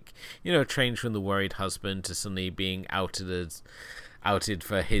Affleck, you know, change from the worried husband to suddenly being outed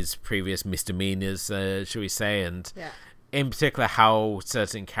for his previous misdemeanors, shall we say, and in particular how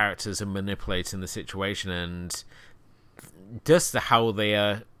certain characters are manipulating the situation, and just how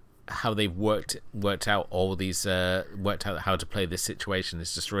they've worked out all these worked out how to play this situation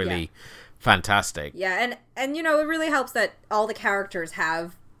is just really fantastic. Yeah, and you know, it really helps that all the characters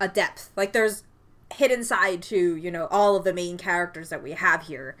have a depth. Like, there's hidden side to, you know, all of the main characters that we have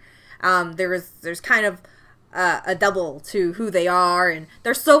here. There's kind of a double to who they are, and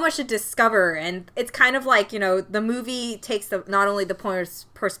there's so much to discover, and it's kind of like, you know, the movie takes not only the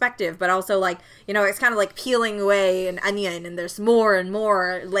perspective, but also, like, you know, it's kind of like peeling away an onion, and there's more and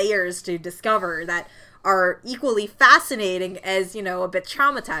more layers to discover that are equally fascinating as, you know, a bit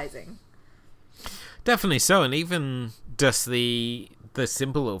traumatizing. Definitely so, and even just the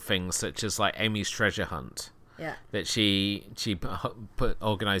simple little things such as like Amy's treasure hunt. Yeah. That she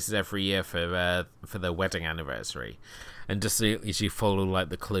organizes every year for their wedding anniversary, and just as you follow like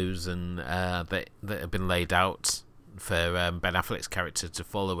the clues and that have been laid out for Ben Affleck's character to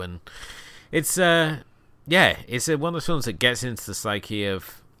follow, and it's one of the films that gets into the psyche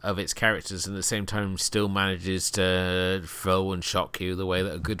of its characters, and at the same time still manages to thrill and shock you the way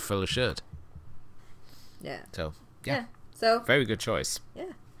that a good thriller should. Yeah. So yeah. So very good choice.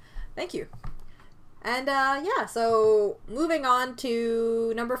 Yeah. Thank you. And, so moving on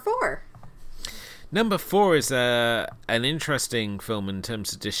to number 4. Number 4 is an interesting film in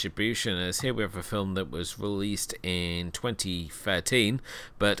terms of distribution, as here we have a film that was released in 2013,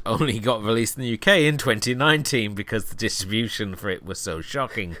 but only got released in the UK in 2019 because the distribution for it was so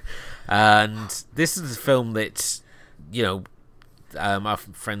shocking. And this is a film that, you know, our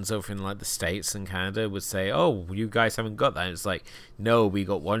friends over in like the States and Canada would say, "Oh, you guys haven't got that." And it's like, no, we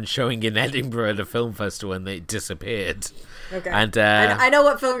got one showing in Edinburgh at a film festival and it disappeared. Okay, and I know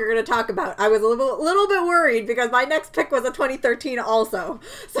what film you're going to talk about. I was a little bit worried because my next pick was a 2013 also.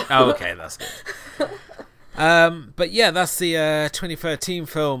 So. Oh, okay, that's good. But yeah, that's the 2013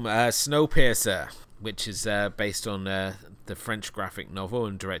 film Snowpiercer, which is based on the French graphic novel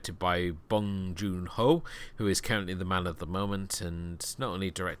and directed by Bong Joon-ho, who is currently the man of the moment, and not only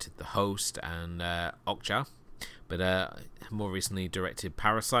directed The Host and Okja, but more recently directed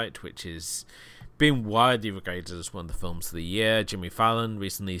Parasite, which is being widely regarded as one of the films of the year. Jimmy Fallon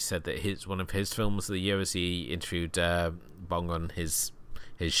recently said that it's one of his films of the year as he interviewed Bong on his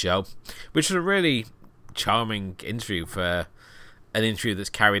show, which was a really charming interview for an interview that's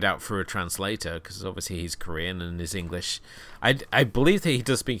carried out through a translator, because obviously he's Korean and his English, I believe that he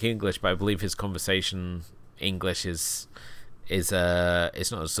does speak English, but I believe his conversation English is it's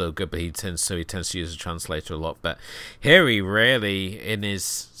not so good, but he tends to use a translator a lot. But here he really, in his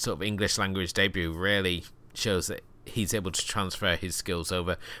sort of English language debut, really shows that he's able to transfer his skills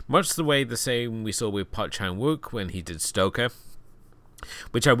over, much the same we saw with Park Chan-wook when he did Stoker,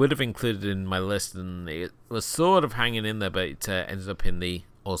 which I would have included in my list, and it was sort of hanging in there, but it ended up in the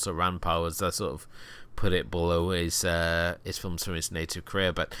Also Ran Powers. I sort of put it below his films from his native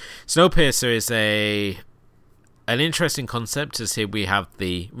Korea. But Snowpiercer is an interesting concept, as here we have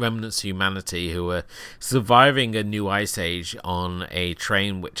the remnants of humanity who are surviving a new ice age on a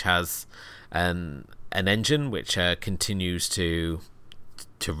train which has an engine which continues to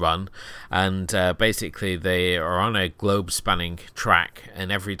run, and basically they are on a globe-spanning track,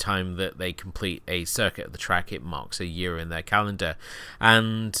 and every time that they complete a circuit of the track, it marks a year in their calendar.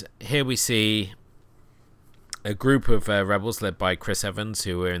 And here we see a group of rebels led by Chris Evans,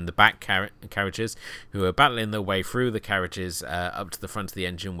 who are in the back carriages, who are battling their way through the carriages up to the front of the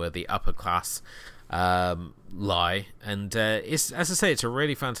engine where the upper class lie. And it's, as I say, it's a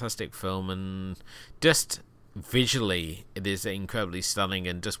really fantastic film, and just visually it is incredibly stunning,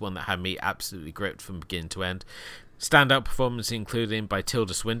 and just one that had me absolutely gripped from beginning to end. Standout performance included by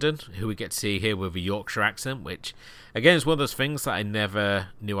Tilda Swinton, who we get to see here with a Yorkshire accent, which again is one of those things that I never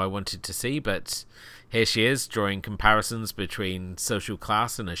knew I wanted to see, but here she is drawing comparisons between social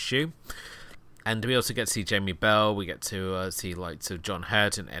class and a shoe. And we also get to see Jamie Bell, we get to see lights of John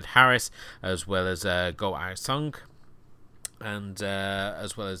Hurt and Ed Harris, as well as Go Ah-sung, and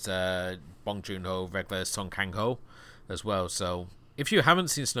as well as Bong Joon-ho, regular Song Kang-ho as well. So if you haven't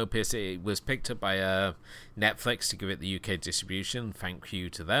seen Snowpiercer, it was picked up by Netflix to give it the UK distribution. Thank you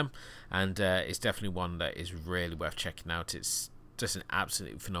to them. And it's definitely one that is really worth checking out. It's just an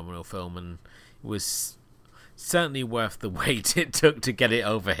absolutely phenomenal film, and it was certainly worth the wait it took to get it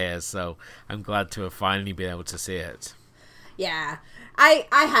over here. So I'm glad to have finally been able to see it. Yeah, I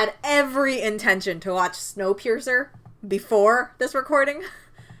had every intention to watch Snowpiercer before this recording.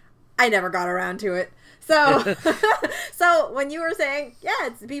 I never got around to it. So, so when you were saying, yeah,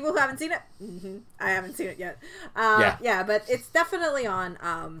 it's people who haven't seen it. I haven't seen it yet. Yeah, but it's definitely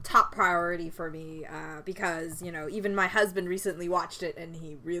on top priority for me because, you know, even my husband recently watched it and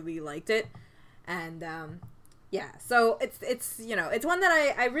he really liked it. And yeah, so it's you know, it's one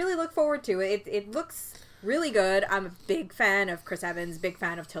that I really look forward to. It looks really good. I'm a big fan of Chris Evans, big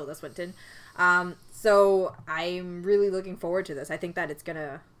fan of Tilda Swinton. So I'm really looking forward to this. I think that's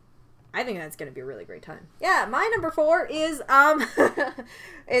gonna be a really great time. Yeah, my number 4 is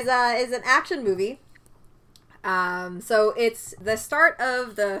is an action movie. So it's the start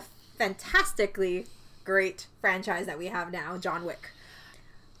of the fantastically great franchise that we have now, John Wick.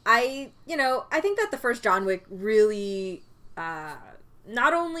 I think that the first John Wick really,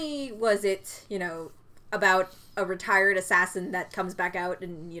 not only was it, you know, about a retired assassin that comes back out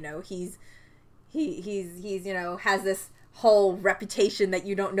and, you know, he's you know, has this whole reputation that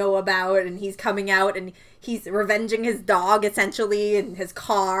you don't know about, and he's coming out and he's revenging his dog essentially and his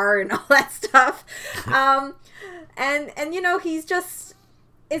car and all that stuff. And you know, it's just,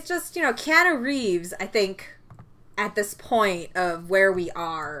 you know, Keanu Reeves, I think at this point of where we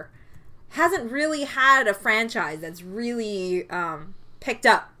are, hasn't really had a franchise that's really picked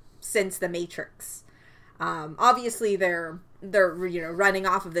up since The Matrix. Obviously they're you know, running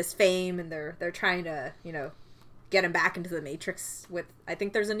off of this fame, and they're trying to, you know, get him back into The Matrix with, I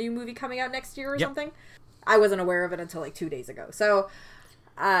think there's a new movie coming out next year or something. I wasn't aware of it until like 2 days ago. So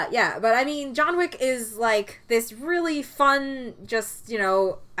yeah, but I mean, John Wick is like this really fun, just, you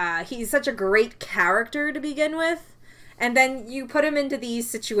know, he's such a great character to begin with. And then you put him into these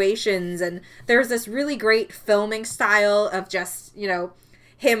situations, and there's this really great filming style of just, you know,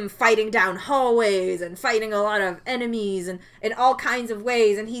 him fighting down hallways and fighting a lot of enemies and in all kinds of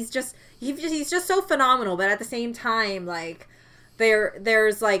ways. And he's just so phenomenal. But at the same time, like,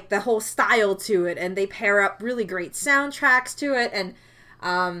 there's like the whole style to it, and they pair up really great soundtracks to it. And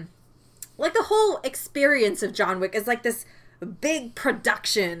like the whole experience of John Wick is like this big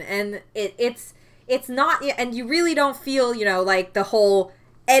production, and it's not, and you really don't feel, you know, like the whole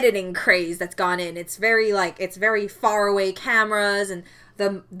editing craze that's gone in. It's very far away cameras, and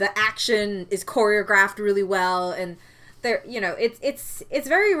the action is choreographed really well, and there, you know, it's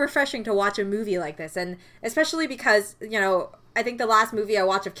very refreshing to watch a movie like this. And especially because, you know, I think the last movie I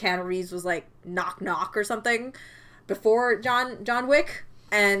watched of Keanu Reeves was like Knock Knock or something before John Wick,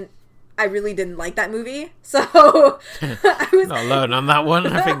 and I really didn't like that movie. So I was not alone on that one.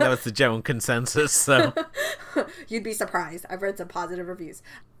 I think that was the general consensus. So you'd be surprised. I've read some positive reviews.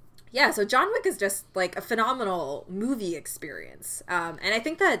 Yeah, so John Wick is just like a phenomenal movie experience. And I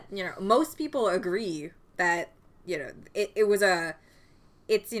think that, you know, most people agree that, you know,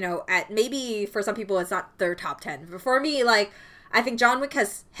 it's, you know, at maybe for some people it's not their top 10. But for me, like, I think John Wick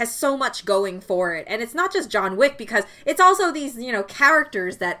has so much going for it. And it's not just John Wick, because it's also these, you know,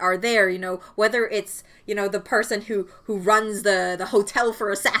 characters that are there, you know, whether it's, you know, the person who runs the hotel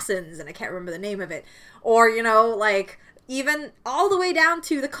for assassins, and I can't remember the name of it, or, you know, like, even all the way down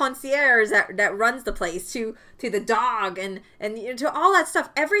to the concierge that runs the place, to the dog, and you know, to all that stuff.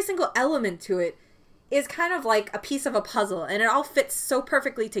 Every single element to it is kind of like a piece of a puzzle, and it all fits so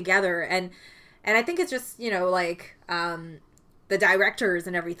perfectly together. And I think it's just, you know, like, the directors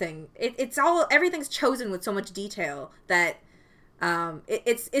and everything, everything's chosen with so much detail that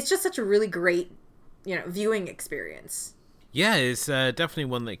it's just such a really great, you know, viewing experience. Yeah, it's definitely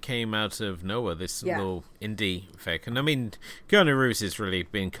one that came out of nowhere, this little indie fic. And I mean, Keanu Reeves has really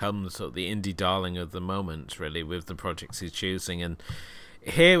become sort of the indie darling of the moment, really, with the projects he's choosing. And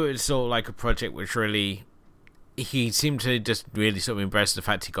here it's sort of like a project which really, he seemed to just really sort of embrace the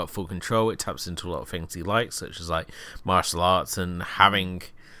fact he got full control. It taps into a lot of things he likes, such as like martial arts, and having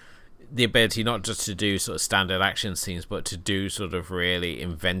the ability not just to do sort of standard action scenes, but to do sort of really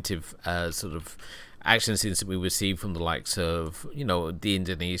inventive sort of action scenes that we would see from the likes of, you know, the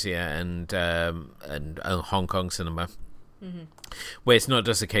Indonesia and Hong Kong cinema, where it's not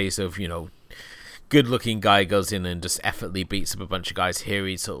just a case of, you know, good-looking guy goes in and just effortlessly beats up a bunch of guys. Here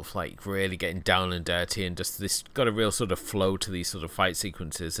he's sort of like really getting down and dirty, and just this got a real sort of flow to these sort of fight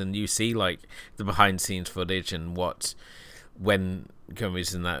sequences. And you see like the behind-scenes footage and when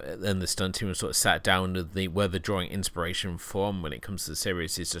Keanu in that, and the stunt team sort of sat down with where they're drawing inspiration from when it comes to the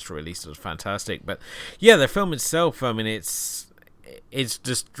series is just really sort of fantastic. But yeah, the film itself, I mean, it's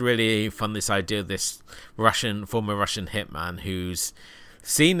just really fun, this idea of this former Russian hitman who's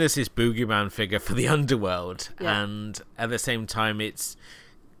seen as this boogeyman figure for the underworld, and at the same time it's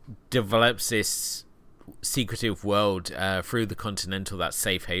develops this secretive world through the Continental, that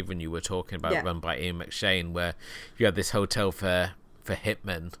safe haven you were talking about, run by Ian McShane, where you have this hotel for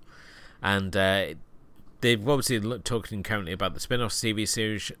hitmen, and they've obviously talking currently about the spin-off TV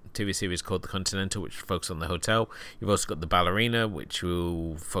series called The Continental, which focuses on the hotel. You've also got The Ballerina, which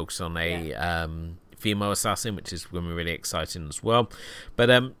will focus on a female assassin, which is going to be really exciting as well. But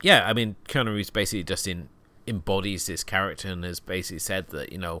Keanu Reeves basically just embodies this character and has basically said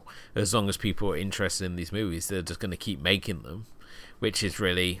that, as long as people are interested in these movies, they're just going to keep making them, which is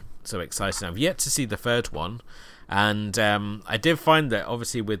really so exciting. I've yet to see the third one, and I did find that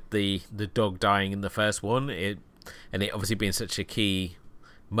obviously with the dog dying in the first one, it obviously being such a key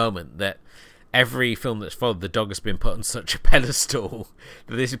moment, that every film that's followed, the dog has been put on such a pedestal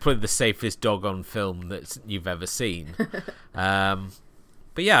that this is probably the safest dog on film that you've ever seen. But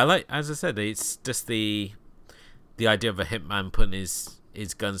yeah, as I said, it's just the idea of a hitman putting his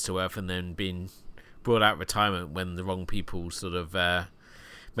guns to earth and then being brought out of retirement when the wrong people sort of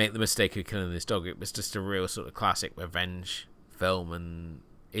make the mistake of killing this dog. It was just a real sort of classic revenge film, and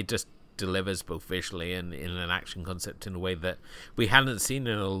it just delivers both visually and in an action concept in a way that we hadn't seen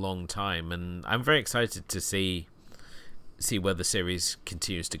in a long time. And I'm very excited to see where the series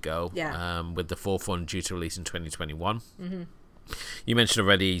continues to go. With the fourth one due to release in 2021. Mm-hmm. You mentioned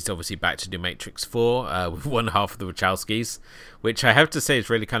already he's obviously back to do Matrix 4 with one half of the Wachowskis, which I have to say is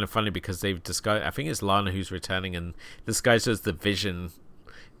really kind of funny because they've disguised, I think it's Lana who's returning, and disguised as the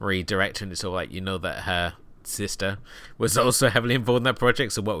visionary director, and it's all like, that her sister was also heavily involved in that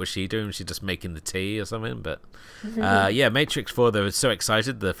project, so what was she doing? Was she just making the tea or something? But Matrix 4, they were so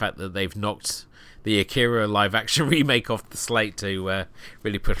excited, the fact that they've knocked the Akira live action remake off the slate to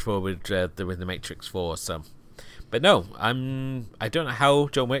really push forward with the Matrix 4. So, but no, I don't know how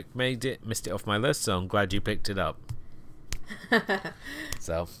John Wick missed it off my list, so I'm glad you picked it up.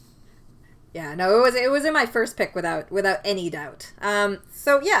 So yeah, no, it was in my first pick without any doubt.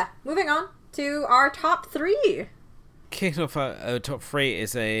 So yeah, moving on to our top 3. Kicking off our top 3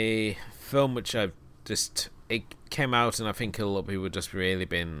 is a film which it came out, and I think a lot of people have just really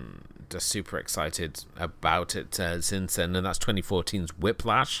been just super excited about it since then, and that's 2014's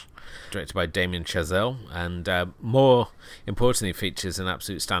Whiplash, directed by Damien Chazelle, and more importantly features an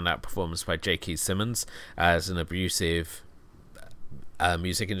absolute standout performance by J.K. Simmons as an abusive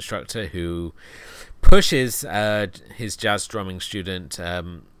music instructor who pushes his jazz drumming student,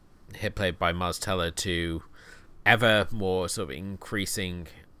 played by Mars Teller, to ever more sort of increasing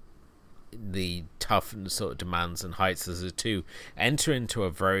the tough sort of demands and heights as the two enter into a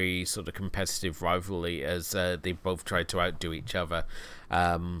very sort of competitive rivalry as they both try to outdo each other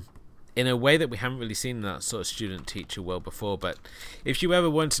in a way that we haven't really seen that sort of student-teacher world before. But if you ever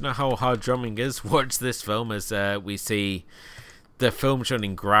want to know how hard drumming is, watch this film, as we see the film shown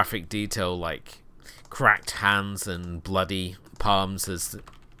in graphic detail, like cracked hands and bloody palms, as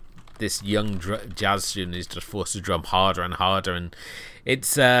this young jazz student is just forced to drum harder and harder, and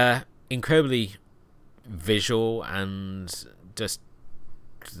it's incredibly visual and just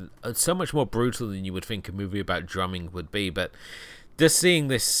so much more brutal than you would think a movie about drumming would be. But just seeing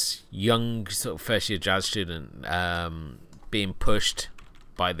this young sort of first year jazz student being pushed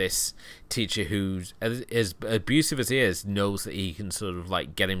by this teacher who's as abusive as he is, knows that he can sort of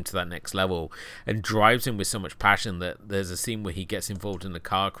like get him to that next level, and drives him with so much passion that there's a scene where he gets involved in a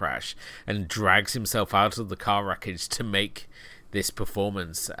car crash and drags himself out of the car wreckage to make this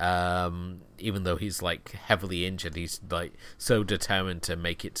performance, even though he's like heavily injured. He's like so determined to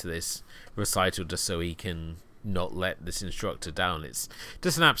make it to this recital just so he can not let this instructor down. It's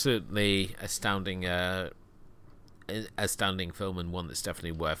just an absolutely astounding film, and one that's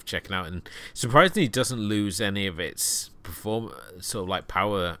definitely worth checking out, and surprisingly doesn't lose any of its sort of like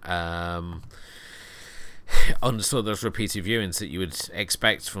power on sort of those repeated viewings that you would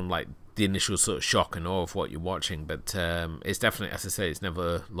expect from like the initial sort of shock and awe of what you're watching. But it's definitely, as I say, it's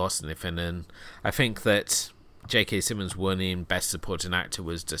never lost anything, and I think that J.K. Simmons winning Best Supporting Actor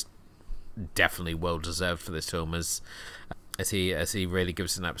was just definitely well deserved for this film, as he really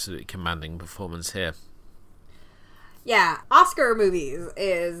gives an absolutely commanding performance here. Yeah, Oscar movies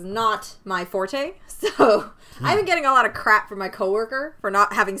is not my forte, so I've been getting a lot of crap from my coworker for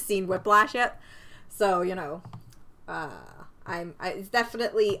not having seen Whiplash yet. So, it's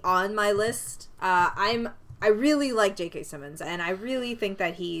definitely on my list. I really like J.K. Simmons, and I really think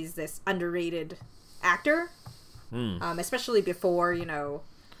that he's this underrated actor, especially before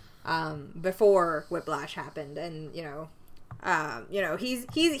Whiplash happened, and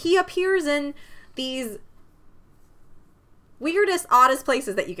he appears in these weirdest, oddest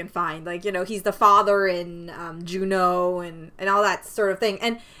places that you can find. Like, he's the father in Juno and all that sort of thing.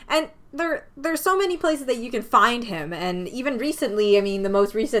 And there's so many places that you can find him. And even recently, I mean, the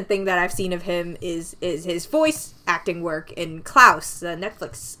most recent thing that I've seen of him is his voice acting work in Klaus, the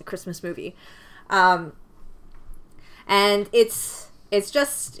Netflix Christmas movie. And it's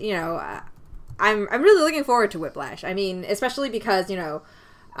just, I'm really looking forward to Whiplash. I mean, especially because,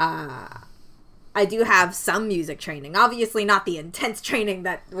 I do have some music training. Obviously not the intense training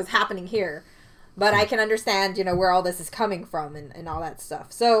that was happening here, but I can understand, where all this is coming from and all that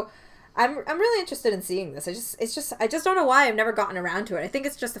stuff. So I'm really interested in seeing this. I just don't know why I've never gotten around to it. I think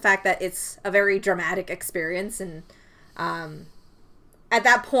it's just the fact that it's a very dramatic experience, and at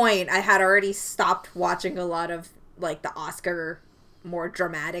that point I had already stopped watching a lot of like the Oscar more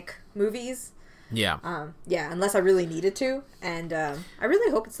dramatic movies. Yeah. Unless I really needed to. And I really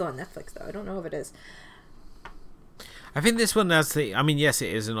hope it's still on Netflix, though. I don't know if it is. I think this one has yes,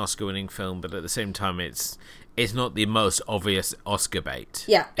 it is an Oscar-winning film, but at the same time, it's not the most obvious Oscar bait.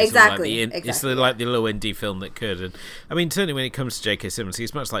 Yeah, exactly. It's like the low indie film that could. And I mean, certainly when it comes to J.K. Simmons,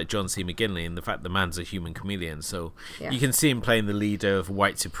 he's much like John C. McGinley in the fact the man's a human chameleon. So you can see him playing the leader of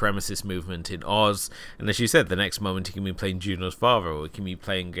white supremacist movement in Oz, and as you said, the next moment he can be playing Juno's father, or he can be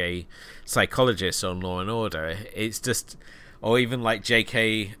playing a psychologist on Law and Order. It's just, or even like J.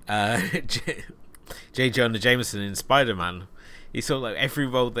 Jonah Jameson in Spider-Man. He's sort of like every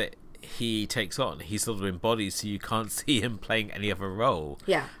role that he takes on, he sort of embodies, so you can't see him playing any other role.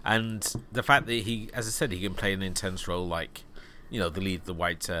 Yeah. And the fact that he, as I said, he can play an intense role like, the lead, the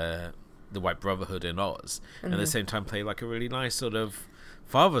White Brotherhood in Oz, and at the same time play like a really nice sort of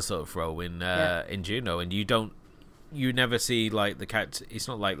father sort of role in Juno, and you never see like the character. It's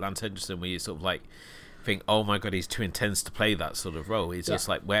not like Lance Henderson where you sort of like think, oh my god, he's too intense to play that sort of role. He's just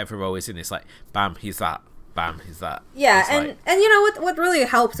like wherever role he's in, it's like bam, he's that. Bam, he's that. Yeah, and what really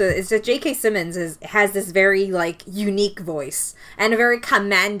helps is that J.K. Simmons has this very like unique voice and a very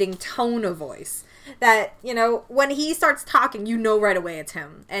commanding tone of voice that, when he starts talking, right away it's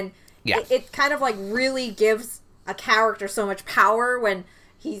him. And it kind of like really gives a character so much power when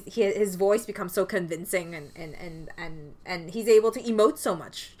his voice becomes so convincing and he's able to emote so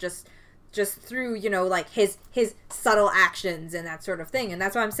much just through, like his subtle actions and that sort of thing. And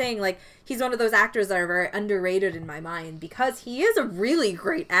that's why I'm saying, like, he's one of those actors that are very underrated in my mind, because he is a really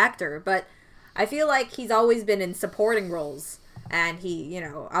great actor, but I feel like he's always been in supporting roles. And he,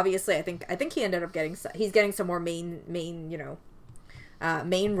 obviously I think he ended up getting some more main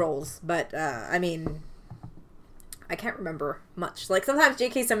roles, but I mean, I can't remember much. Like, sometimes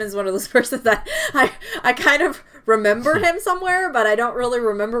J.K. Simmons is one of those persons that I kind of remember him somewhere, but I don't really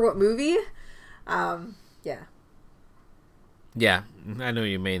remember what movie. Yeah. Yeah, I know what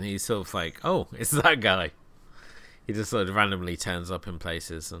you mean. He's sort of like, oh, it's that guy. He just sort of randomly turns up in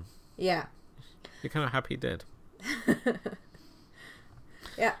places, and yeah, you're kind of happy he did.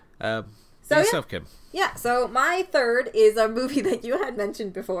 Yeah. So yourself, Kim. Yeah, so my third is a movie that you had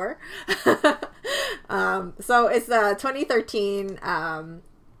mentioned before. So it's 2013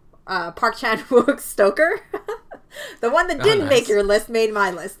 Park Chan-wook's Stoker. The one that didn't make your list made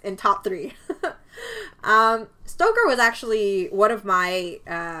my list in top 3. Stoker was actually one of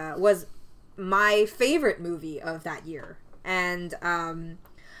was my favorite movie of that year. And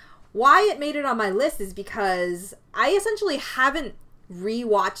why it made it on my list is because I essentially haven't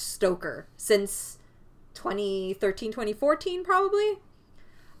rewatched Stoker since 2013, 2014 probably,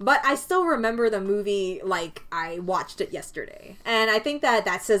 but I still remember the movie like I watched it yesterday. And I think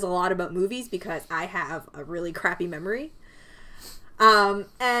that says a lot about movies, because I have a really crappy memory.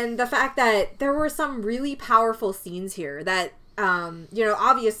 And the fact that there were some really powerful scenes here that,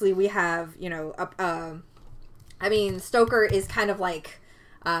 obviously we have, I mean, Stoker is kind of like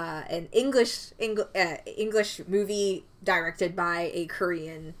an English movie directed by a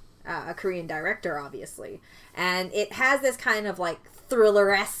Korean director, obviously, and it has this kind of like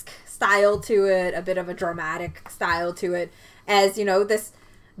thriller-esque style to it, a bit of a dramatic style to it, as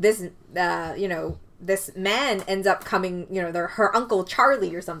this man ends up coming, her uncle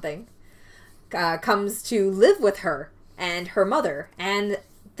Charlie or something comes to live with her and her mother, and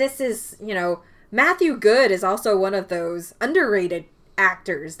this is, Matthew Good is also one of those underrated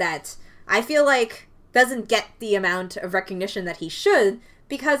actors that I feel like doesn't get the amount of recognition that he should,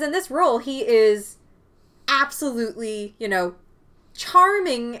 because in this role he is absolutely,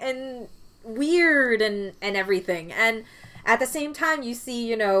 charming and weird and everything. And at the same time you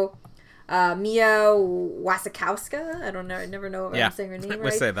see, Mia Wasikowska. I don't know. I never know if I'm saying her name right.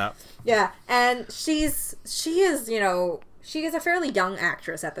 Let's say that. Yeah. And she is, she is a fairly young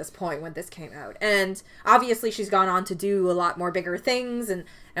actress at this point when this came out. And obviously she's gone on to do a lot more bigger things and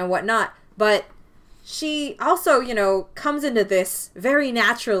whatnot. But she also, comes into this very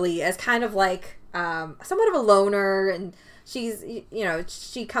naturally as kind of like somewhat of a loner, and she's,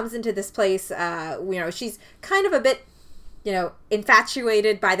 she comes into this place, she's kind of a bit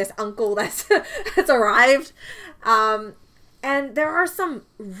infatuated by this uncle that's arrived. And there are some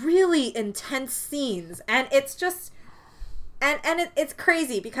really intense scenes, and it's just, it's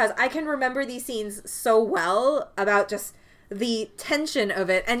crazy because I can remember these scenes so well about just the tension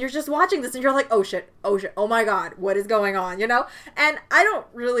of it, and you're just watching this and you're like, oh shit, oh my god, what is going on, And I don't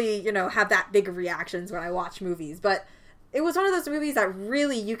really, have that big of reactions when I watch movies, but it was one of those movies that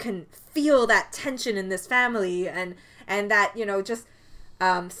really you can feel that tension in this family, and that, just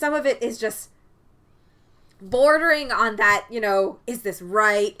some of it is just bordering on that, is this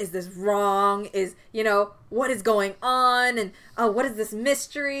right? Is this wrong? Is, what is going on? And what is this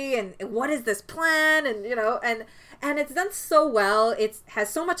mystery? And what is this plan? And, and it's done so well. It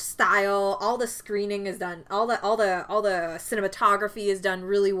has so much style. All the screening is done. All the cinematography is done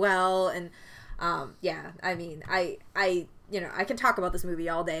really well. And, yeah, I mean, I can talk about this movie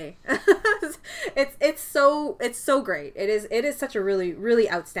all day. It's so great. It is such a really,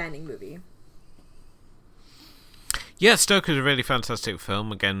 really outstanding movie. Yeah, Stoker's a really fantastic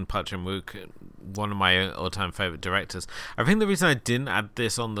film. Again, Park Chan-wook, one of my all-time favourite directors. I think the reason I didn't add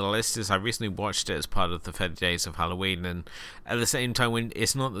this on the list is I recently watched it as part of the 30 Days of Halloween, and at the same time, when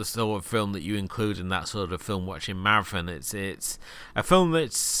it's not the sort of film that you include in that sort of film-watching marathon. It's a film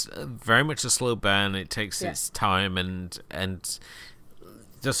that's very much a slow burn. It takes its time and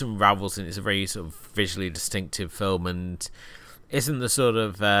does unravels, and it's a very sort of visually distinctive film, and isn't the sort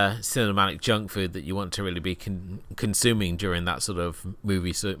of cinematic junk food that you want to really be consuming during that sort of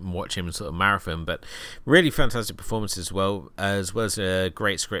movie watching sort of marathon. But really fantastic performance as well as a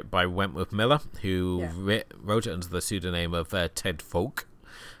great script by Wentworth Miller, who wrote it under the pseudonym of Ted Falk,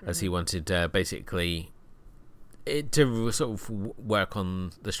 as he wanted basically it to sort of work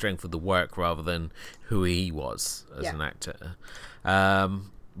on the strength of the work rather than who he was as an actor.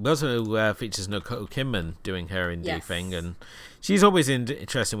 It also features Nicole Kidman doing her indie thing, and she's always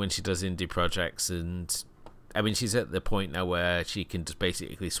interesting when she does indie projects, and I mean she's at the point now where she can just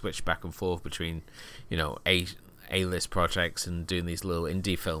basically switch back and forth between, A-list projects and doing these little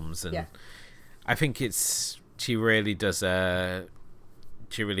indie films, and I think she really does a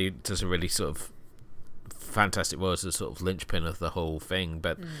really sort of fantastic role as a sort of linchpin of the whole thing.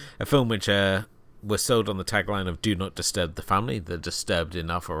 But a film which was sold on the tagline of "Do not disturb the family." They're disturbed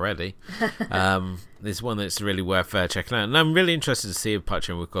enough already. It's one that's really worth checking out, and I'm really interested to see if Park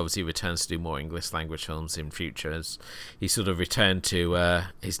Chan-wook obviously returns to do more English language films in future, as he sort of returned to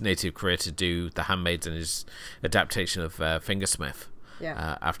his native career to do The Handmaid and his adaptation of Fingersmith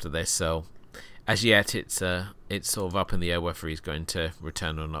after this. So as yet, it's sort of up in the air whether he's going to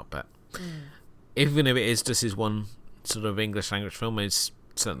return or not. But even if it is just his one sort of English language film, it's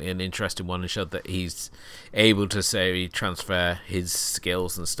certainly an interesting one, and showed that he's able to transfer his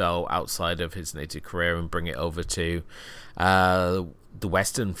skills and style outside of his native career and bring it over to the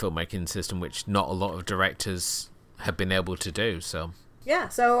Western filmmaking system, which not a lot of directors have been able to do. So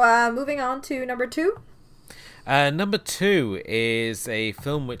moving on to number 2. Number 2 is a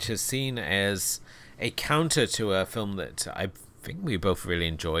film which is seen as a counter to a film that I think we both really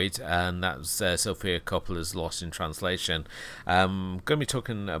enjoyed, and that's Sofia Coppola's Lost in Translation. Going to be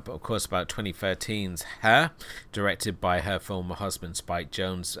talking, of course, about 2013's Her, directed by her former husband Spike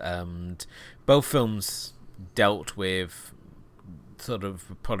Jonze. Both films dealt with sort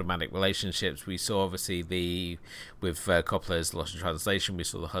of problematic relationships. We saw obviously with Coppola's Lost in Translation, we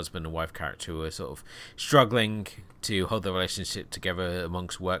saw the husband and wife character who were sort of struggling to hold the relationship together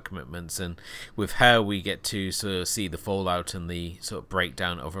amongst work commitments, and with Her we get to sort of see the fallout and the sort of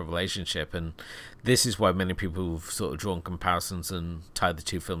breakdown of a relationship, and this is why many people have sort of drawn comparisons and tied the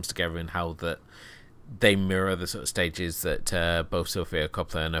two films together in how that they mirror the sort of stages that both Sofia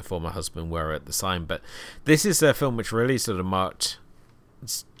Coppola and her former husband were at the time. But this is a film which really sort of marked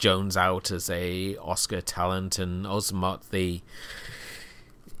Jonze out as a Oscar talent, and also marked the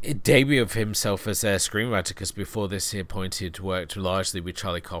debut of himself as a screenwriter, because before this he worked largely with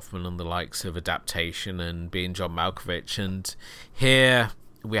Charlie Kaufman on the likes of Adaptation and Being John Malkovich, and here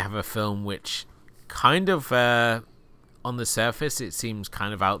we have a film which kind of on the surface it seems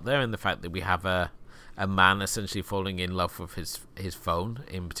kind of out there in the fact that we have a man essentially falling in love with his phone,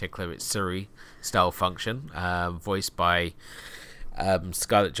 in particular its Siri style function, voiced by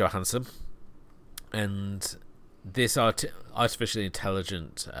Scarlett Johansson, and this artificially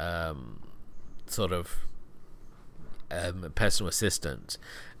intelligent sort of personal assistant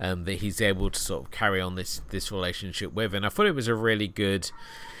that he's able to sort of carry on this relationship with. And I thought it was a really good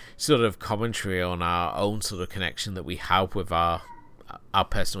sort of commentary on our own sort of connection that we have with our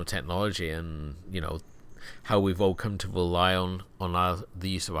personal technology, and how we've all come to rely on the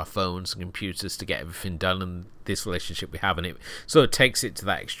use of our phones and computers to get everything done, and this relationship we have, and it sort of takes it to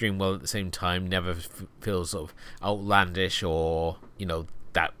that extreme, while at the same time never feels sort of outlandish, or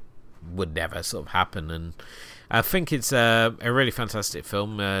that would never sort of happen. And I think it's a really fantastic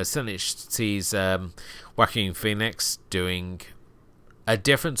film. Certainly it sees Joaquin Phoenix doing a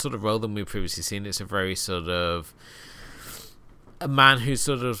different sort of role than we've previously seen. It's a very sort of a man who's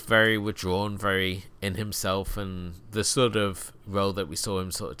sort of very withdrawn, very in himself, and the sort of role that we saw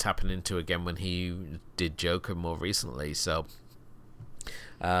him sort of tapping into again when he did Joker more recently. So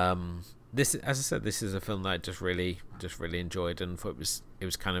this, as I said, this is a film that I just really enjoyed, and thought it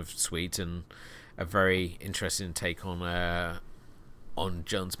was kind of sweet and a very interesting take on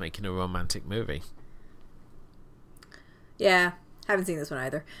Jones making a romantic movie. Yeah, haven't seen this one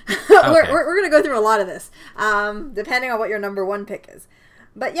either. Okay. we're gonna go through a lot of this, depending on what your number one pick is.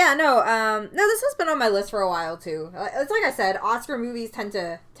 But yeah, no, this has been on my list for a while too. It's like I said, Oscar movies tend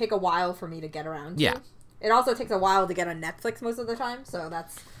to take a while for me to get around to. Yeah. It also takes a while to get on Netflix most of the time, so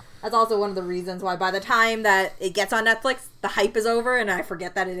that's also one of the reasons why by the time that it gets on Netflix, the hype is over and I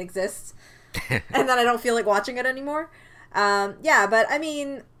forget that it exists. And then I don't feel like watching it anymore. Yeah, but I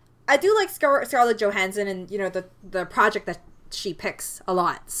mean, I do like Scarlett Johansson and, the project that she picks a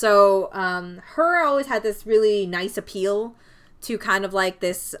lot. So, her always had this really nice appeal to kind of like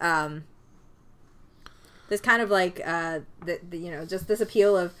this kind of like, just this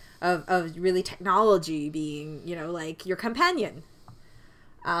appeal of really technology being, like your companion.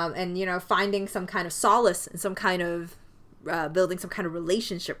 And, finding some kind of solace and some kind of, building some kind of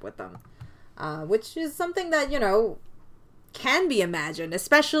relationship with them. Which is something that, can be imagined,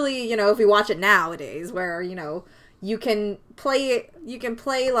 especially, if we watch it nowadays where, you can play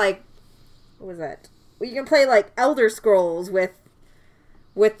like, what was that? Well, you can play like Elder Scrolls with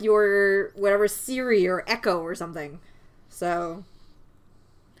your, whatever, Siri or Echo or something. So,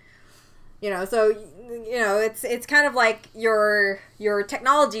 it's kind of like your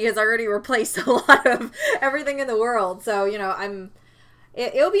technology has already replaced a lot of everything in the world. So,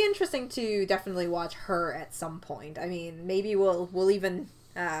 it'll be interesting to definitely watch her at some point. I mean, maybe we'll even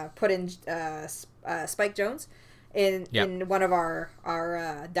put in Spike Jonze in one of our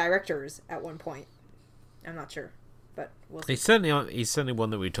directors at one point. I'm not sure, but we'll see. He's certainly one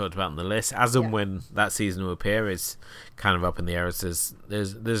that we talked about on the list. As and when that season will appear, it's kind of up in the air.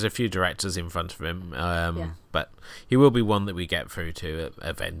 There's a few directors in front of him, but he will be one that we get through to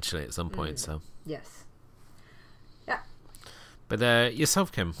eventually at some point. So yes. But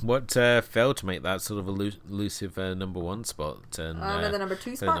yourself, Kim, what failed to make that sort of elusive number one spot? And the number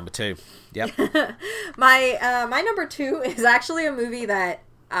two spot? Number two, yep. My number two is actually a movie that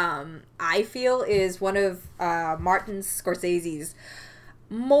I feel is one of Martin Scorsese's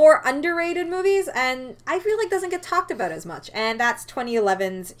more underrated movies, and I feel like doesn't get talked about as much, and that's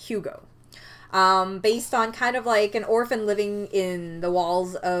 2011's Hugo. Based on kind of like an orphan living in the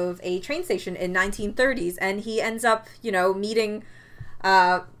walls of a train station in 1930s, and he ends up, meeting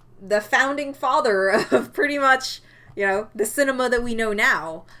the founding father of pretty much, the cinema that we know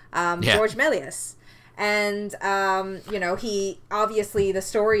now, George Méliès. And, he obviously, the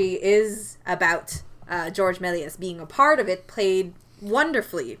story is about George Méliès being a part of it, played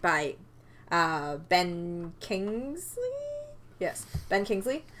wonderfully by Ben Kingsley. Yes, Ben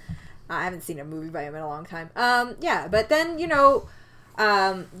Kingsley. I haven't seen a movie by him in a long time. But then,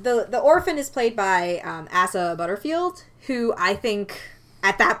 the orphan is played by Asa Butterfield, who I think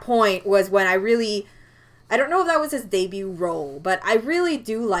at that point was when I don't know if that was his debut role, but I really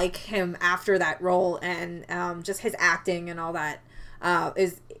do like him after that role, and just his acting and all that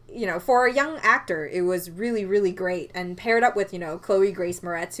is, for a young actor, it was really, really great, and paired up with, Chloe Grace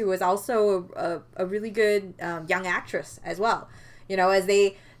Moretz, who was also a really good young actress as well, as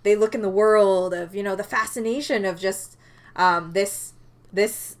they look in the world of, the fascination of just the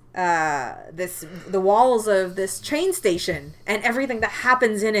walls of this train station and everything that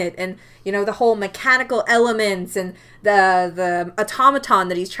happens in it, and the whole mechanical elements and the automaton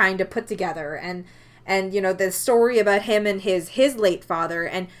that he's trying to put together, and the story about him and his late father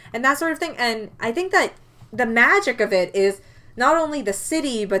and that sort of thing. And I think that the magic of it is not only the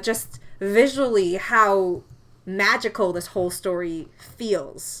city, but just visually how magical this whole story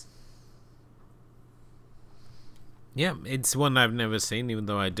feels. Yeah, it's one I've never seen, even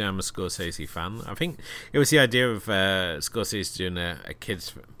though I am a Scorsese fan. I think it was the idea of Scorsese doing a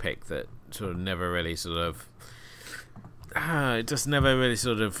kids pick that sort of never really sort of it just never really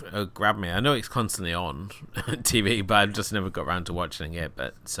sort of grabbed me. I know it's constantly on TV, but I've just never got around to watching it.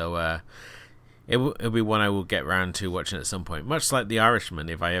 But so it'll be one I will get round to watching at some point. Much like The Irishman,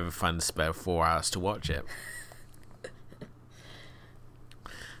 if I ever find the spare 4 hours to watch it.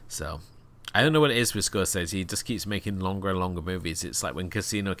 So, I don't know what it is with Scorsese. He just keeps making longer and longer movies. It's like when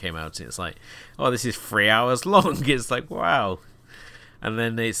Casino came out, it's like, oh, this is 3 hours long. It's like, wow. And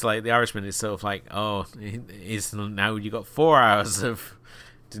then it's like The Irishman is sort of like, oh, it's now you got 4 hours of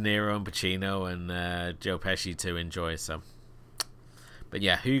De Niro and Pacino and Joe Pesci to enjoy. So, but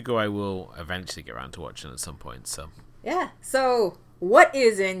yeah, Hugo I will eventually get around to watching at some point. So yeah. So what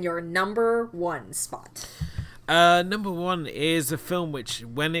is in your number 1 spot? Number 1 is a film which,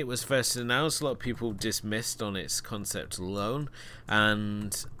 when it was first announced, a lot of people dismissed on its concept alone,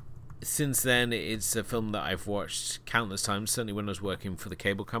 and since then it's a film that I've watched countless times. Certainly when I was working for the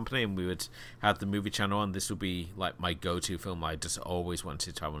cable company and we would have the movie channel on, this would be like my go-to film. I just always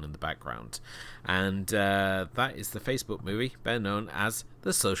wanted to have one in the background, and that is the Facebook movie, better known as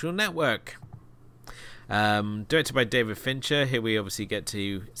The Social Network. Directed by David Fincher. Here we obviously get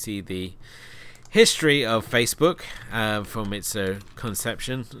to see the history of Facebook, from its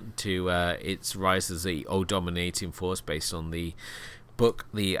conception to its rise as the all-dominating force based on the book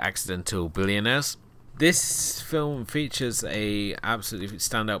The Accidental Billionaires. This film features a absolutely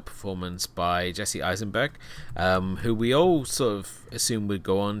standout performance by Jesse Eisenberg, who we all sort of assume would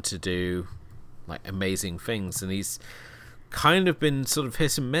go on to do like amazing things, and he's kind of been sort of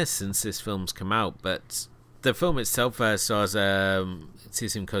hit and miss since this film's come out. But the film itself stars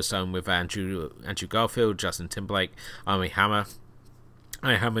sees him co-starring with Andrew Garfield, Justin Timberlake, Armie Hammer.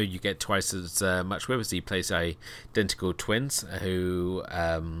 Armie Hammer you get twice as much with, as he plays identical twins who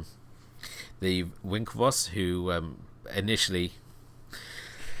the Winklevoss, who initially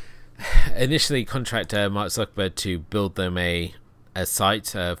contract Mark Zuckerberg to build them a site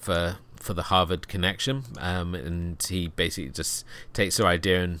for the Harvard connection, and he basically just takes their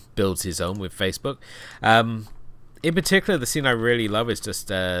idea and builds his own with Facebook. In particular, the scene I really love is just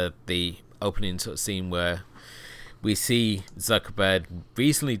the opening sort of scene where we see Zuckerberg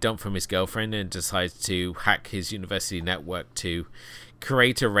recently dumped from his girlfriend and decides to hack his university network to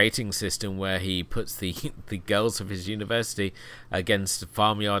create a rating system where he puts the girls of his university against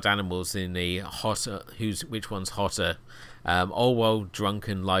farmyard animals in a hotter, which one's hotter, all while drunk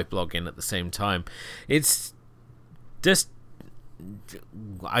and live blogging at the same time. It's just,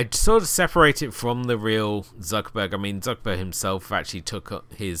 I sort of separate it from the real Zuckerberg. I mean, Zuckerberg himself actually took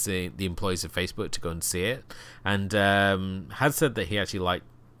the employees of Facebook to go and see it, and has said that he actually liked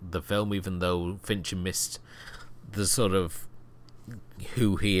the film, even though Fincher missed the sort of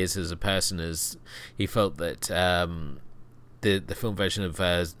who he is as a person, as he felt that the film version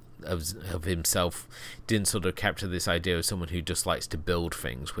of himself didn't sort of capture this idea of someone who just likes to build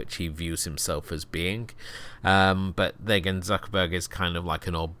things, which he views himself as being. But then again, Zuckerberg is kind of like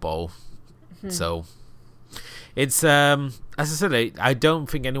an oddball. So it's as I said, I don't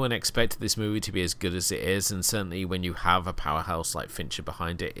think anyone expected this movie to be as good as it is, and certainly when you have a powerhouse like Fincher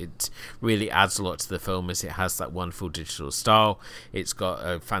behind it, it really adds a lot to the film, as it has that wonderful digital style. It's got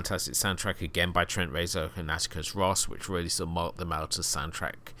a fantastic soundtrack, again by Trent Reznor and Atticus Ross, which really sort of marked them out as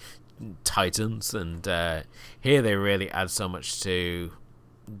soundtrack titans, and here they really add so much to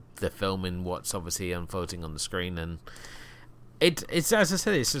the film and what's obviously unfolding on the screen. And it's as I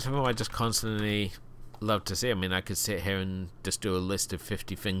said, it's just something I just constantly love to see. I mean, I could sit here and just do a list of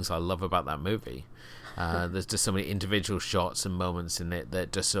 50 things I love about that movie. There's just so many individual shots and moments in it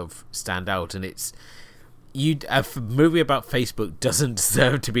that just sort of stand out, and a movie about Facebook doesn't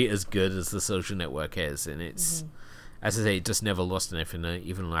deserve to be as good as The Social Network is, and it's as I say, it just never lost anything,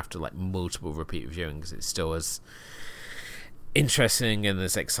 even after like multiple repeat viewings. It's still as interesting and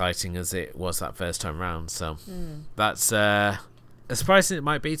as exciting as it was that first time round. So that's as surprising it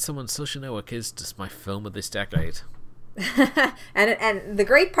might be, someone's Social Network is just my film of this decade. and the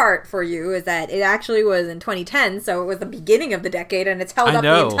great part for you is that it actually was in 2010, so it was the beginning of the decade, and it's held up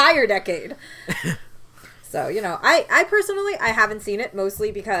the entire decade. So, you know, I personally, I haven't seen it,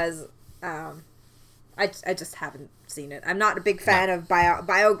 mostly because I just haven't seen it. I'm not a big fan of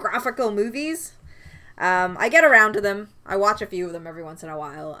biographical movies. I get around to them. I watch a few of them every once in a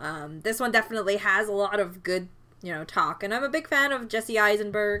while. This one definitely has a lot of good, you know, talk, and I'm a big fan of Jesse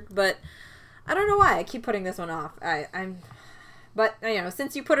Eisenberg, but I don't know why I keep putting this one off. But you know,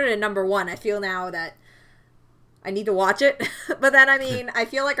 since you put it in number 1, I feel now that I need to watch it. But then, I mean, I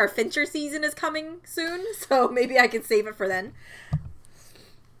feel like our Fincher season is coming soon, so maybe I can save it for then.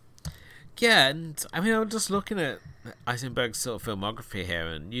 Yeah, and I mean, I'm just looking at Eisenberg's sort of filmography here,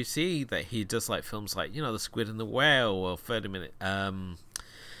 and you see that he does like films like, you know, The Squid and the Whale, or 30 Minute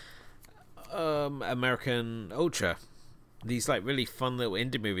American Ultra, these like really fun little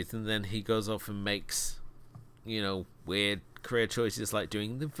indie movies, and then he goes off and makes, weird career choices like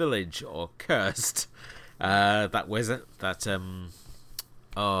doing The Village or Cursed. That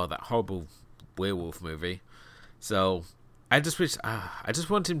horrible werewolf movie. So I just wish I just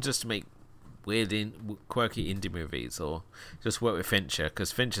want him just to make weird, quirky indie movies, or just work with Fincher,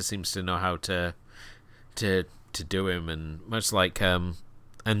 because Fincher seems to know how to do him, and much like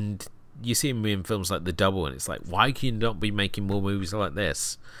and you see him in films like The Double, and it's like, why can you not be making more movies like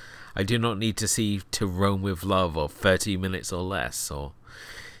this? I do not need to see To Rome with Love or 30 Minutes or Less, or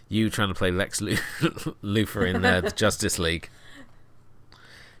you trying to play Lex Luthor in the Justice League.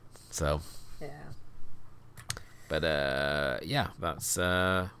 So yeah, but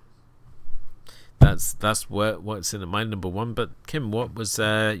that's what's in my number one. But Kim, what was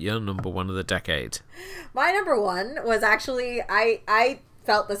your number one of the decade? My number one was actually, I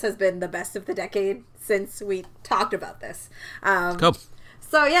felt this has been the best of the decade since we talked about this. Cool.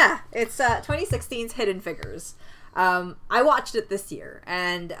 So yeah, it's 2016's Hidden Figures. I watched it this year,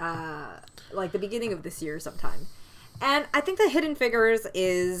 and like the beginning of this year sometime. And I think that Hidden Figures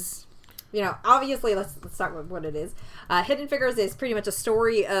is, obviously, let's start with what it is. Hidden Figures is pretty much a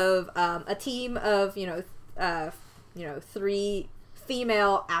story of a team of, three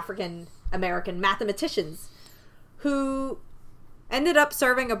female African American mathematicians who ended up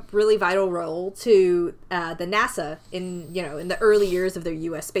serving a really vital role to the NASA in the early years of their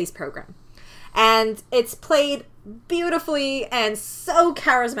U.S. space program. And it's played beautifully and so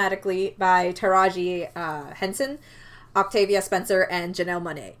charismatically by Taraji Henson, Octavia Spencer, and Janelle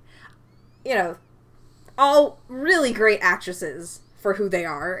Monáe. All really great actresses for who they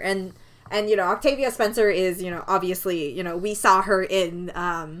are. And Octavia Spencer is, obviously, we saw her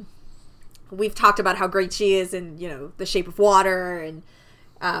in, we've talked about how great she is in, The Shape of Water. And,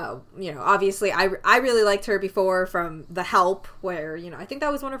 obviously I really liked her before from The Help, where, I think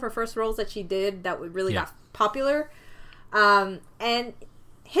that was one of her first roles that she did that really got popular. And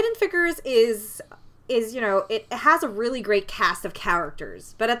Hidden Figures is it has a really great cast of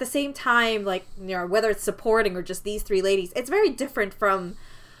characters, but at the same time, like, whether it's supporting or just these three ladies, it's very different from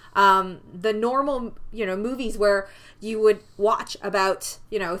the normal, movies where you would watch about,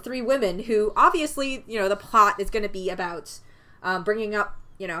 three women who obviously, the plot is going to be about bringing up,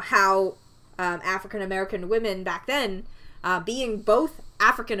 how African American women back then, being both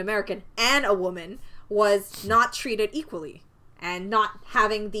African American and a woman, was not treated equally, and not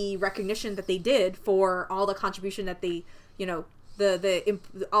having the recognition that they did for all the contribution that they,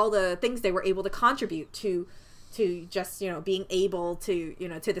 all the things they were able to contribute to just, being able to,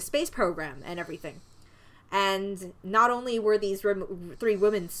 to the space program and everything. And not only were these three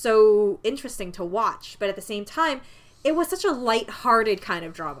women so interesting to watch, but at the same time, it was such a light-hearted kind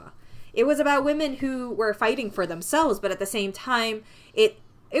of drama. It was about women who were fighting for themselves, but at the same time, it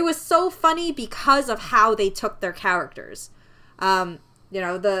was so funny because of how they took their characters. The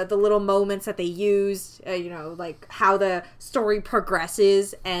little moments that they used, like how the story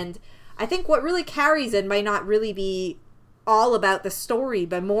progresses. And I think what really carries it might not really be all about the story,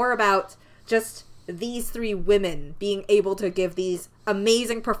 but more about just these three women being able to give these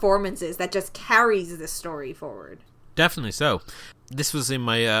amazing performances that just carries the story forward. Definitely so. This was in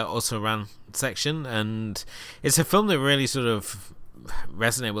my also ran section, and it's a film that really sort of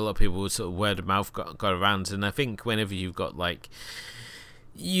resonated with a lot of people. Sort of word of mouth got around, and I think whenever you've got, like,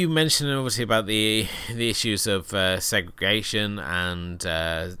 you mentioned obviously about the issues of segregation and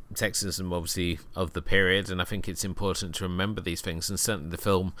sexism, obviously, of the period, and I think it's important to remember these things, and certainly the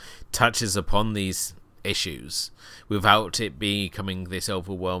film touches upon these issues without it becoming this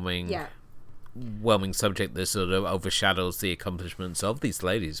overwhelming subject that sort of overshadows the accomplishments of these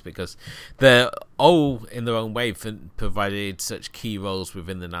ladies, because they're all in their own way provided such key roles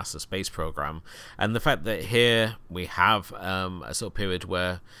within the NASA space program. And the fact that here we have a sort of period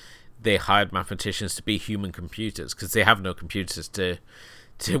where they hired mathematicians to be human computers, because they have no computers to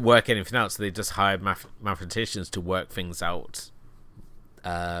work anything out, so they just hired mathematicians to work things out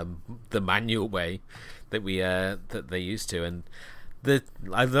the manual way that we that they used to. And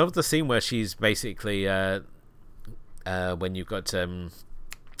I love the scene where she's basically when you've got Kevin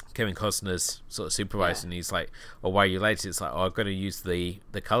Costner's sort of supervising, and he's like, "Oh, why are you late?" It's like, "Oh, I've got to use the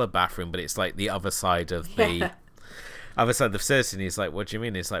color bathroom," but it's like the other side of the facility. And he's like, "What do you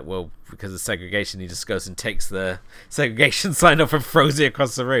mean?" It's like, "Well, because of segregation." He just goes and takes the segregation sign off and throws it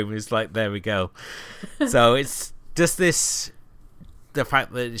across the room. It's like, there we go. So it's just the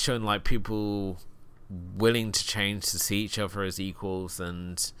fact that it's showing, like, people willing to change, to see each other as equals,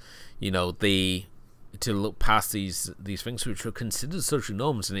 and the to look past these things which were considered social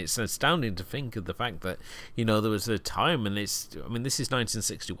norms, and it's astounding to think of the fact that there was a time, and this is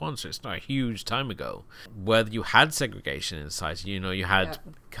 1961, so it's not a huge time ago, where you had segregation in society. You had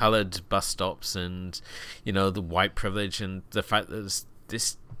coloured bus stops, and the white privilege, and the fact that there's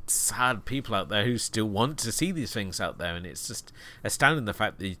this sad people out there who still want to see these things out there, and it's just astounding the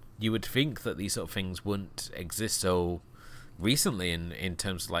fact that you would think that these sort of things wouldn't exist so recently in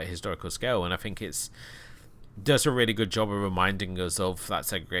terms of like historical scale. And I think it's does a really good job of reminding us of that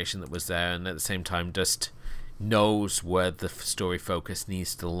segregation that was there, and at the same time just knows where the story focus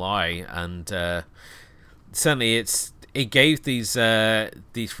needs to lie. And certainly it gave these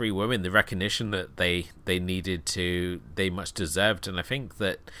three women the recognition that they much deserved. And I think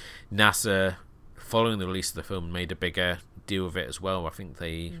that NASA, following the release of the film, made a bigger deal of it as well. I think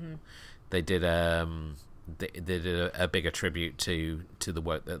they did they did a bigger tribute to the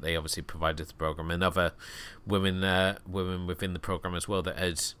work that they obviously provided to the program, and other women within the program as well that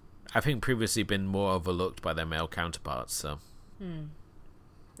had, I think, previously been more overlooked by their male counterparts. So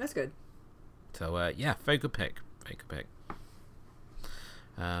that's good. So very good pick.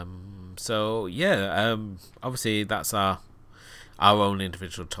 Obviously that's our own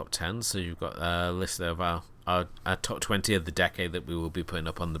individual top 10. So you've got a list of our top 20 of the decade that we will be putting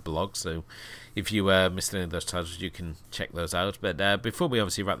up on the blog. So if you missed any of those titles, you can check those out. But before we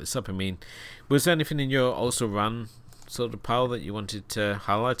obviously wrap this up, was there anything in your also ran sort of pile that you wanted to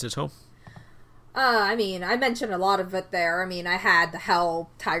highlight at all? I mentioned a lot of it there. I had The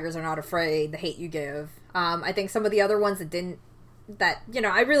Hell, Tigers Are Not Afraid, The Hate U Give. I think some of the other ones that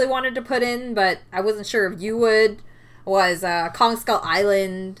I really wanted to put in, but I wasn't sure if you would, was Kong Skull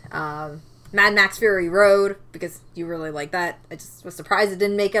Island, Mad Max Fury Road, because you really like that. I just was surprised it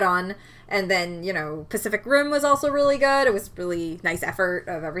didn't make it on. And then, Pacific Rim was also really good. It was really nice effort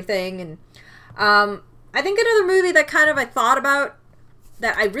of everything. And I think another movie that kind of I thought about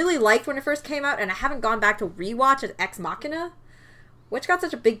that I really liked when it first came out, and I haven't gone back to rewatch, is Ex Machina, which got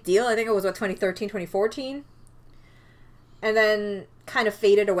such a big deal. I think it was, 2013, 2014? And then kind of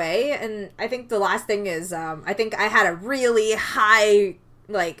faded away. And I think the last thing is, I think I had a really high...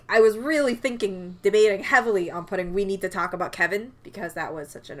 I was really debating heavily on putting We Need to Talk About Kevin, because that was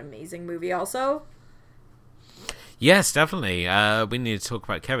such an amazing movie also. Yes, definitely. We need to talk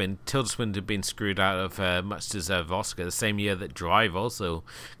about Kevin. Tilda Swinton had been screwed out of a much-deserved Oscar the same year that Drive also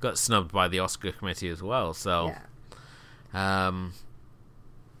got snubbed by the Oscar committee as well. So,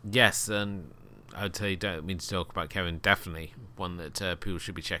 yes, and I would say Don't Mean to Talk About Kevin, definitely one that people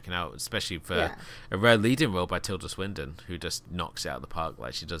should be checking out, especially for a rare leading role by Tilda Swinton, who just knocks it out of the park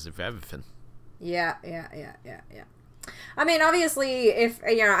like she does with everything. Yeah. Obviously, if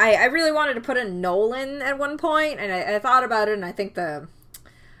I really wanted to put in Nolan at one point, and I thought about it, and I think the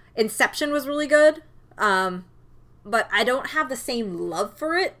Inception was really good, but I don't have the same love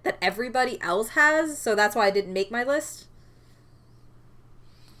for it that everybody else has, so that's why I didn't make my list.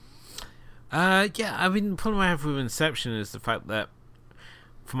 The problem I have with Inception is the fact that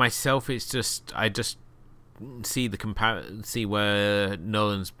for myself, it's just I just see where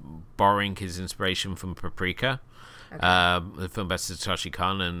Nolan's borrowing his inspiration from Paprika, the film by Satoshi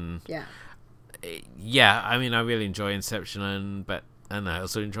Kon, and I really enjoy Inception, but I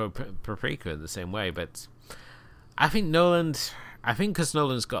also enjoy Paprika the same way. But I think because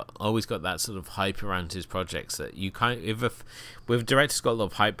Nolan's always got that sort of hype around his projects, that you with directors got a lot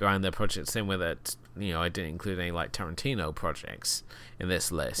of hype around their projects, same way that I didn't include any like Tarantino projects in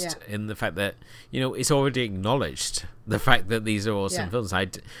this list, in the fact that it's already acknowledged the fact that these are awesome films.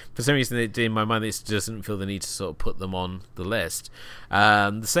 For some reason in my mind it doesn't feel the need to sort of put them on the list.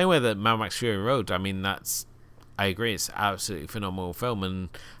 The same way that Mad Max Fury Road, I agree, it's an absolutely phenomenal film, and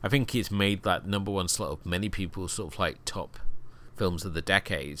I think it's made that number one slot of many people's sort of like top films of the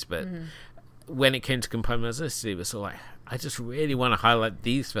decades. But when it came to compiling this list, it was sort of like, I just really want to highlight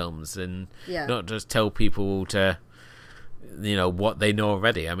these films and not just tell people to what they know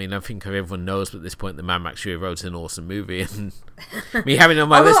already. I think everyone knows at this point that Mad Max Fury Road's an awesome movie, and me having it on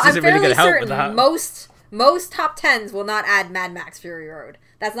my list isn't really going to help with that. Most top 10s will not add Mad Max Fury Road.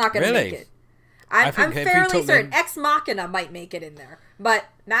 That's not going to make it. I'm fairly certain Ex Machina might make it in there, but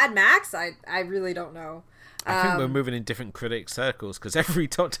Mad Max, I really don't know. I think we're moving in different critic circles, because every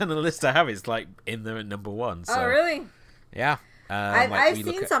top 10 on the list I have is like in there at number one. So. Oh, really? Yeah. I've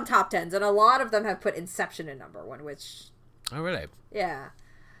seen some top 10s, and a lot of them have put Inception in number one, which... Oh, really? Yeah.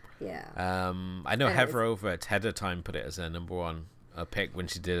 I know Heather over at Header Time put it as a number one pick when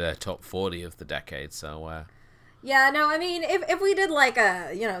she did a top 40 of the decade, so... if we did like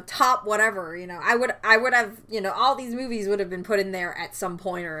a, top whatever, I would have, all these movies would have been put in there at some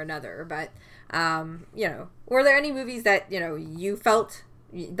point or another, but... Were there any movies that, you felt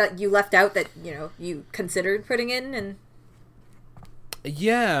that you left out that, you considered putting in? And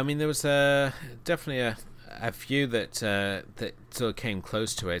yeah, I mean, there was definitely a few that sort of came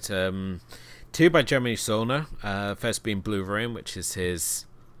close to it. Two by Jeremy Saulnier, first being Blue Ruin, which is his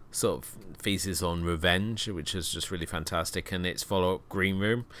sort of thesis on revenge, which is just really fantastic, and its follow-up Green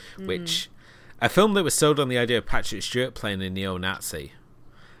Room, which a film that was sold on the idea of Patrick Stewart playing a neo-Nazi,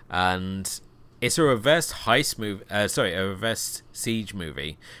 and it's a reverse heist movie. A reverse siege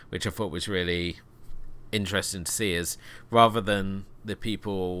movie, which I thought was really interesting to see. Is rather than the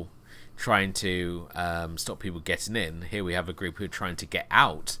people trying to stop people getting in, here we have a group who are trying to get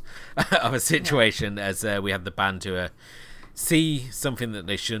out of a situation, as we have the band who see something that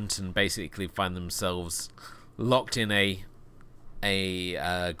they shouldn't and basically find themselves locked in a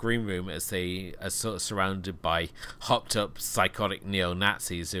green room as they are sort of surrounded by hopped up psychotic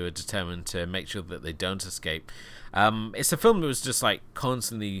neo-Nazis who are determined to make sure that they don't escape. It's a film that was just like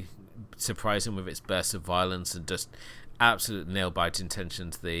constantly surprising with its bursts of violence and just absolute nail-biting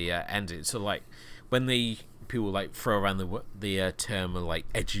tension to the end. It's sort of like when the people like throw around the term of like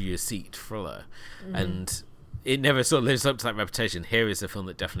edge of your seat thriller, and it never sort of lives up to that reputation. Here is a film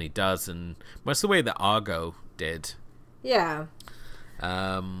that definitely does, and much the way that Argo did. Yeah.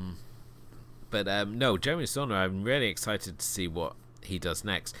 But no, Jeremy Saulnier, I'm really excited to see what he does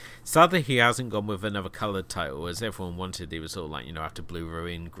next. Sadly, he hasn't gone with another coloured title, as everyone wanted. He was sort of like, after Blue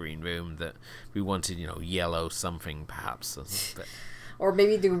Ruin, Green Room, that we wanted, yellow something, perhaps. Or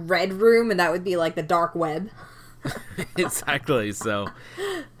maybe do Red Room, and that would be like the dark web. Exactly, so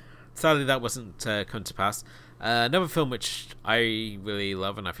sadly that wasn't come to pass. Another film which I really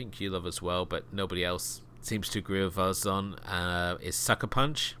love, and I think you love as well, but nobody else seems to agree with us on, is Sucker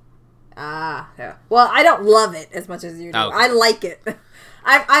Punch. Yeah. Well, I don't love it as much as you do. Okay. I like it.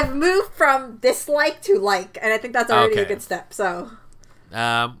 I've moved from dislike to like, and I think that's already a good step. So,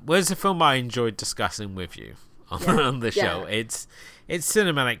 where's the film I enjoyed discussing with you on the show? It's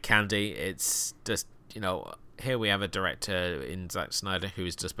cinematic candy. It's just, here we have a director in Zack Snyder who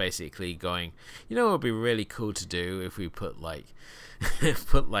is just basically going, what would be really cool to do if we put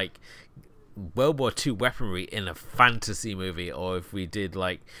World War II weaponry in a fantasy movie, or if we did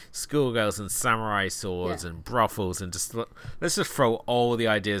like schoolgirls and samurai swords and brothels, and just let's just throw all the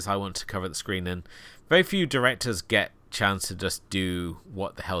ideas I want to cover at the screen. And very few directors get chance to just do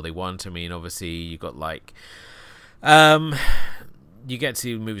what the hell they want. I mean, obviously you got like you get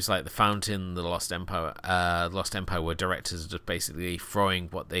to movies like The Fountain, The Lost Empire, where directors are just basically throwing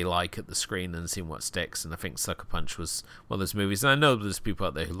what they like at the screen and seeing what sticks. And I think Sucker Punch was one of those movies. And I know there's people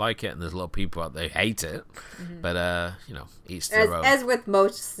out there who like it, and there's a lot of people out there who hate it. But each their own. As with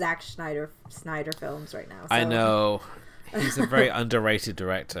most Zack Snyder films right now. So. I know he's a very underrated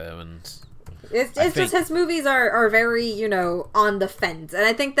director, and it's just his movies are very on the fence, and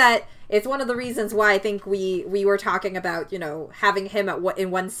I think that it's one of the reasons why I think we were talking about having him in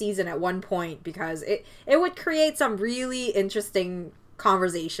one season at one point, because it would create some really interesting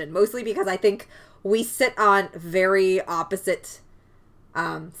conversation, mostly because I think we sit on very opposite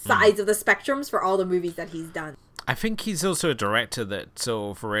sides of the spectrums for all the movies that he's done. I think he's also a director that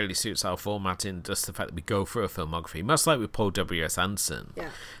sort of really suits our format in just the fact that we go through a filmography, much like with Paul W.S. Anderson,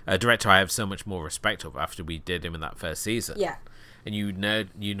 a director I have so much more respect of after we did him in that first season. Yeah. And you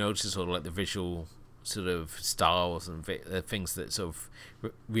notice sort of like the visual sort of styles and things that sort of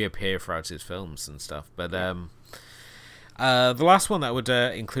reappear throughout his films and stuff. But the last one that I would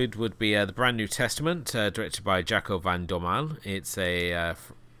include would be The Brand New Testament, directed by Jaco Van Dormael. It's a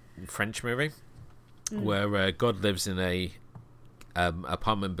French movie where God lives in a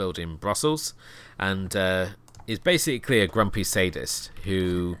apartment building in Brussels, and is basically a grumpy sadist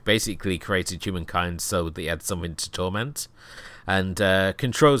who basically created humankind so that he had something to torment, and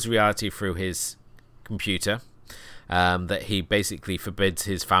controls reality through his computer, that he basically forbids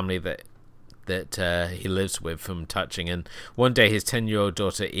his family that he lives with from touching. And one day his 10-year-old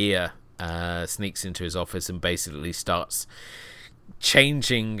daughter Ia sneaks into his office and basically starts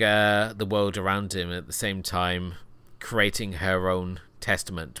changing the world around him, at the same time creating her own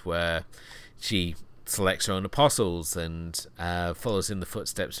testament where she selects her own apostles and follows in the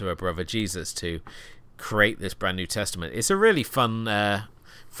footsteps of her brother Jesus to create this brand new testament. It's a really fun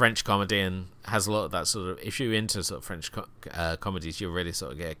French comedy, and has a lot of that sort of, if you're into sort of French comedies, you'll really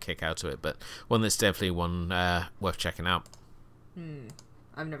sort of get a kick out of it, but one that's definitely one worth checking out.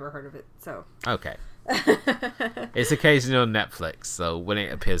 I've never heard of it, so okay. It's occasionally on Netflix, so when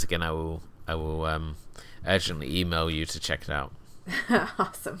it appears again, I will urgently email you to check it out.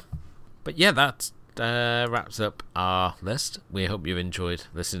 Awesome. But yeah, that's wraps up our list. We hope you've enjoyed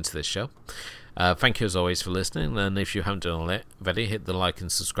listening to this show. Thank you as always for listening, and if you haven't done already, hit the like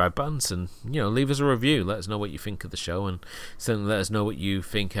and subscribe buttons, and leave us a review. Let us know what you think of the show, and certainly let us know what you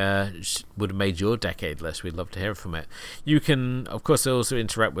think would have made your decade list. We'd love to hear from it. You can, of course, also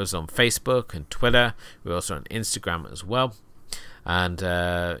interact with us on Facebook and Twitter. We're also on Instagram as well, and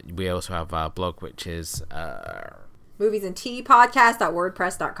we also have our blog, which is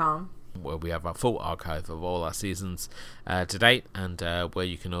moviesandteapodcast.wordpress.com, where we have our full archive of all our seasons to date, and where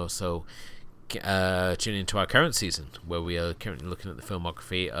you can also tune into our current season, where we are currently looking at the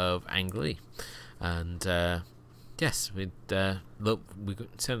filmography of Ang Lee. And yes, we're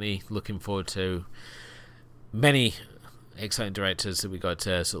certainly looking forward to many exciting directors that we got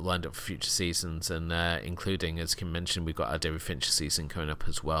sort of lined up for future seasons, and including, as Kim mentioned, we've got our David Fincher season coming up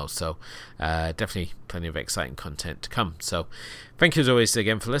as well, so definitely plenty of exciting content to come. So thank you as always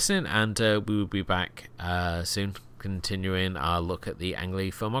again for listening, and we will be back soon, continuing our look at the Ang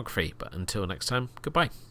Lee filmography. But until next time, goodbye.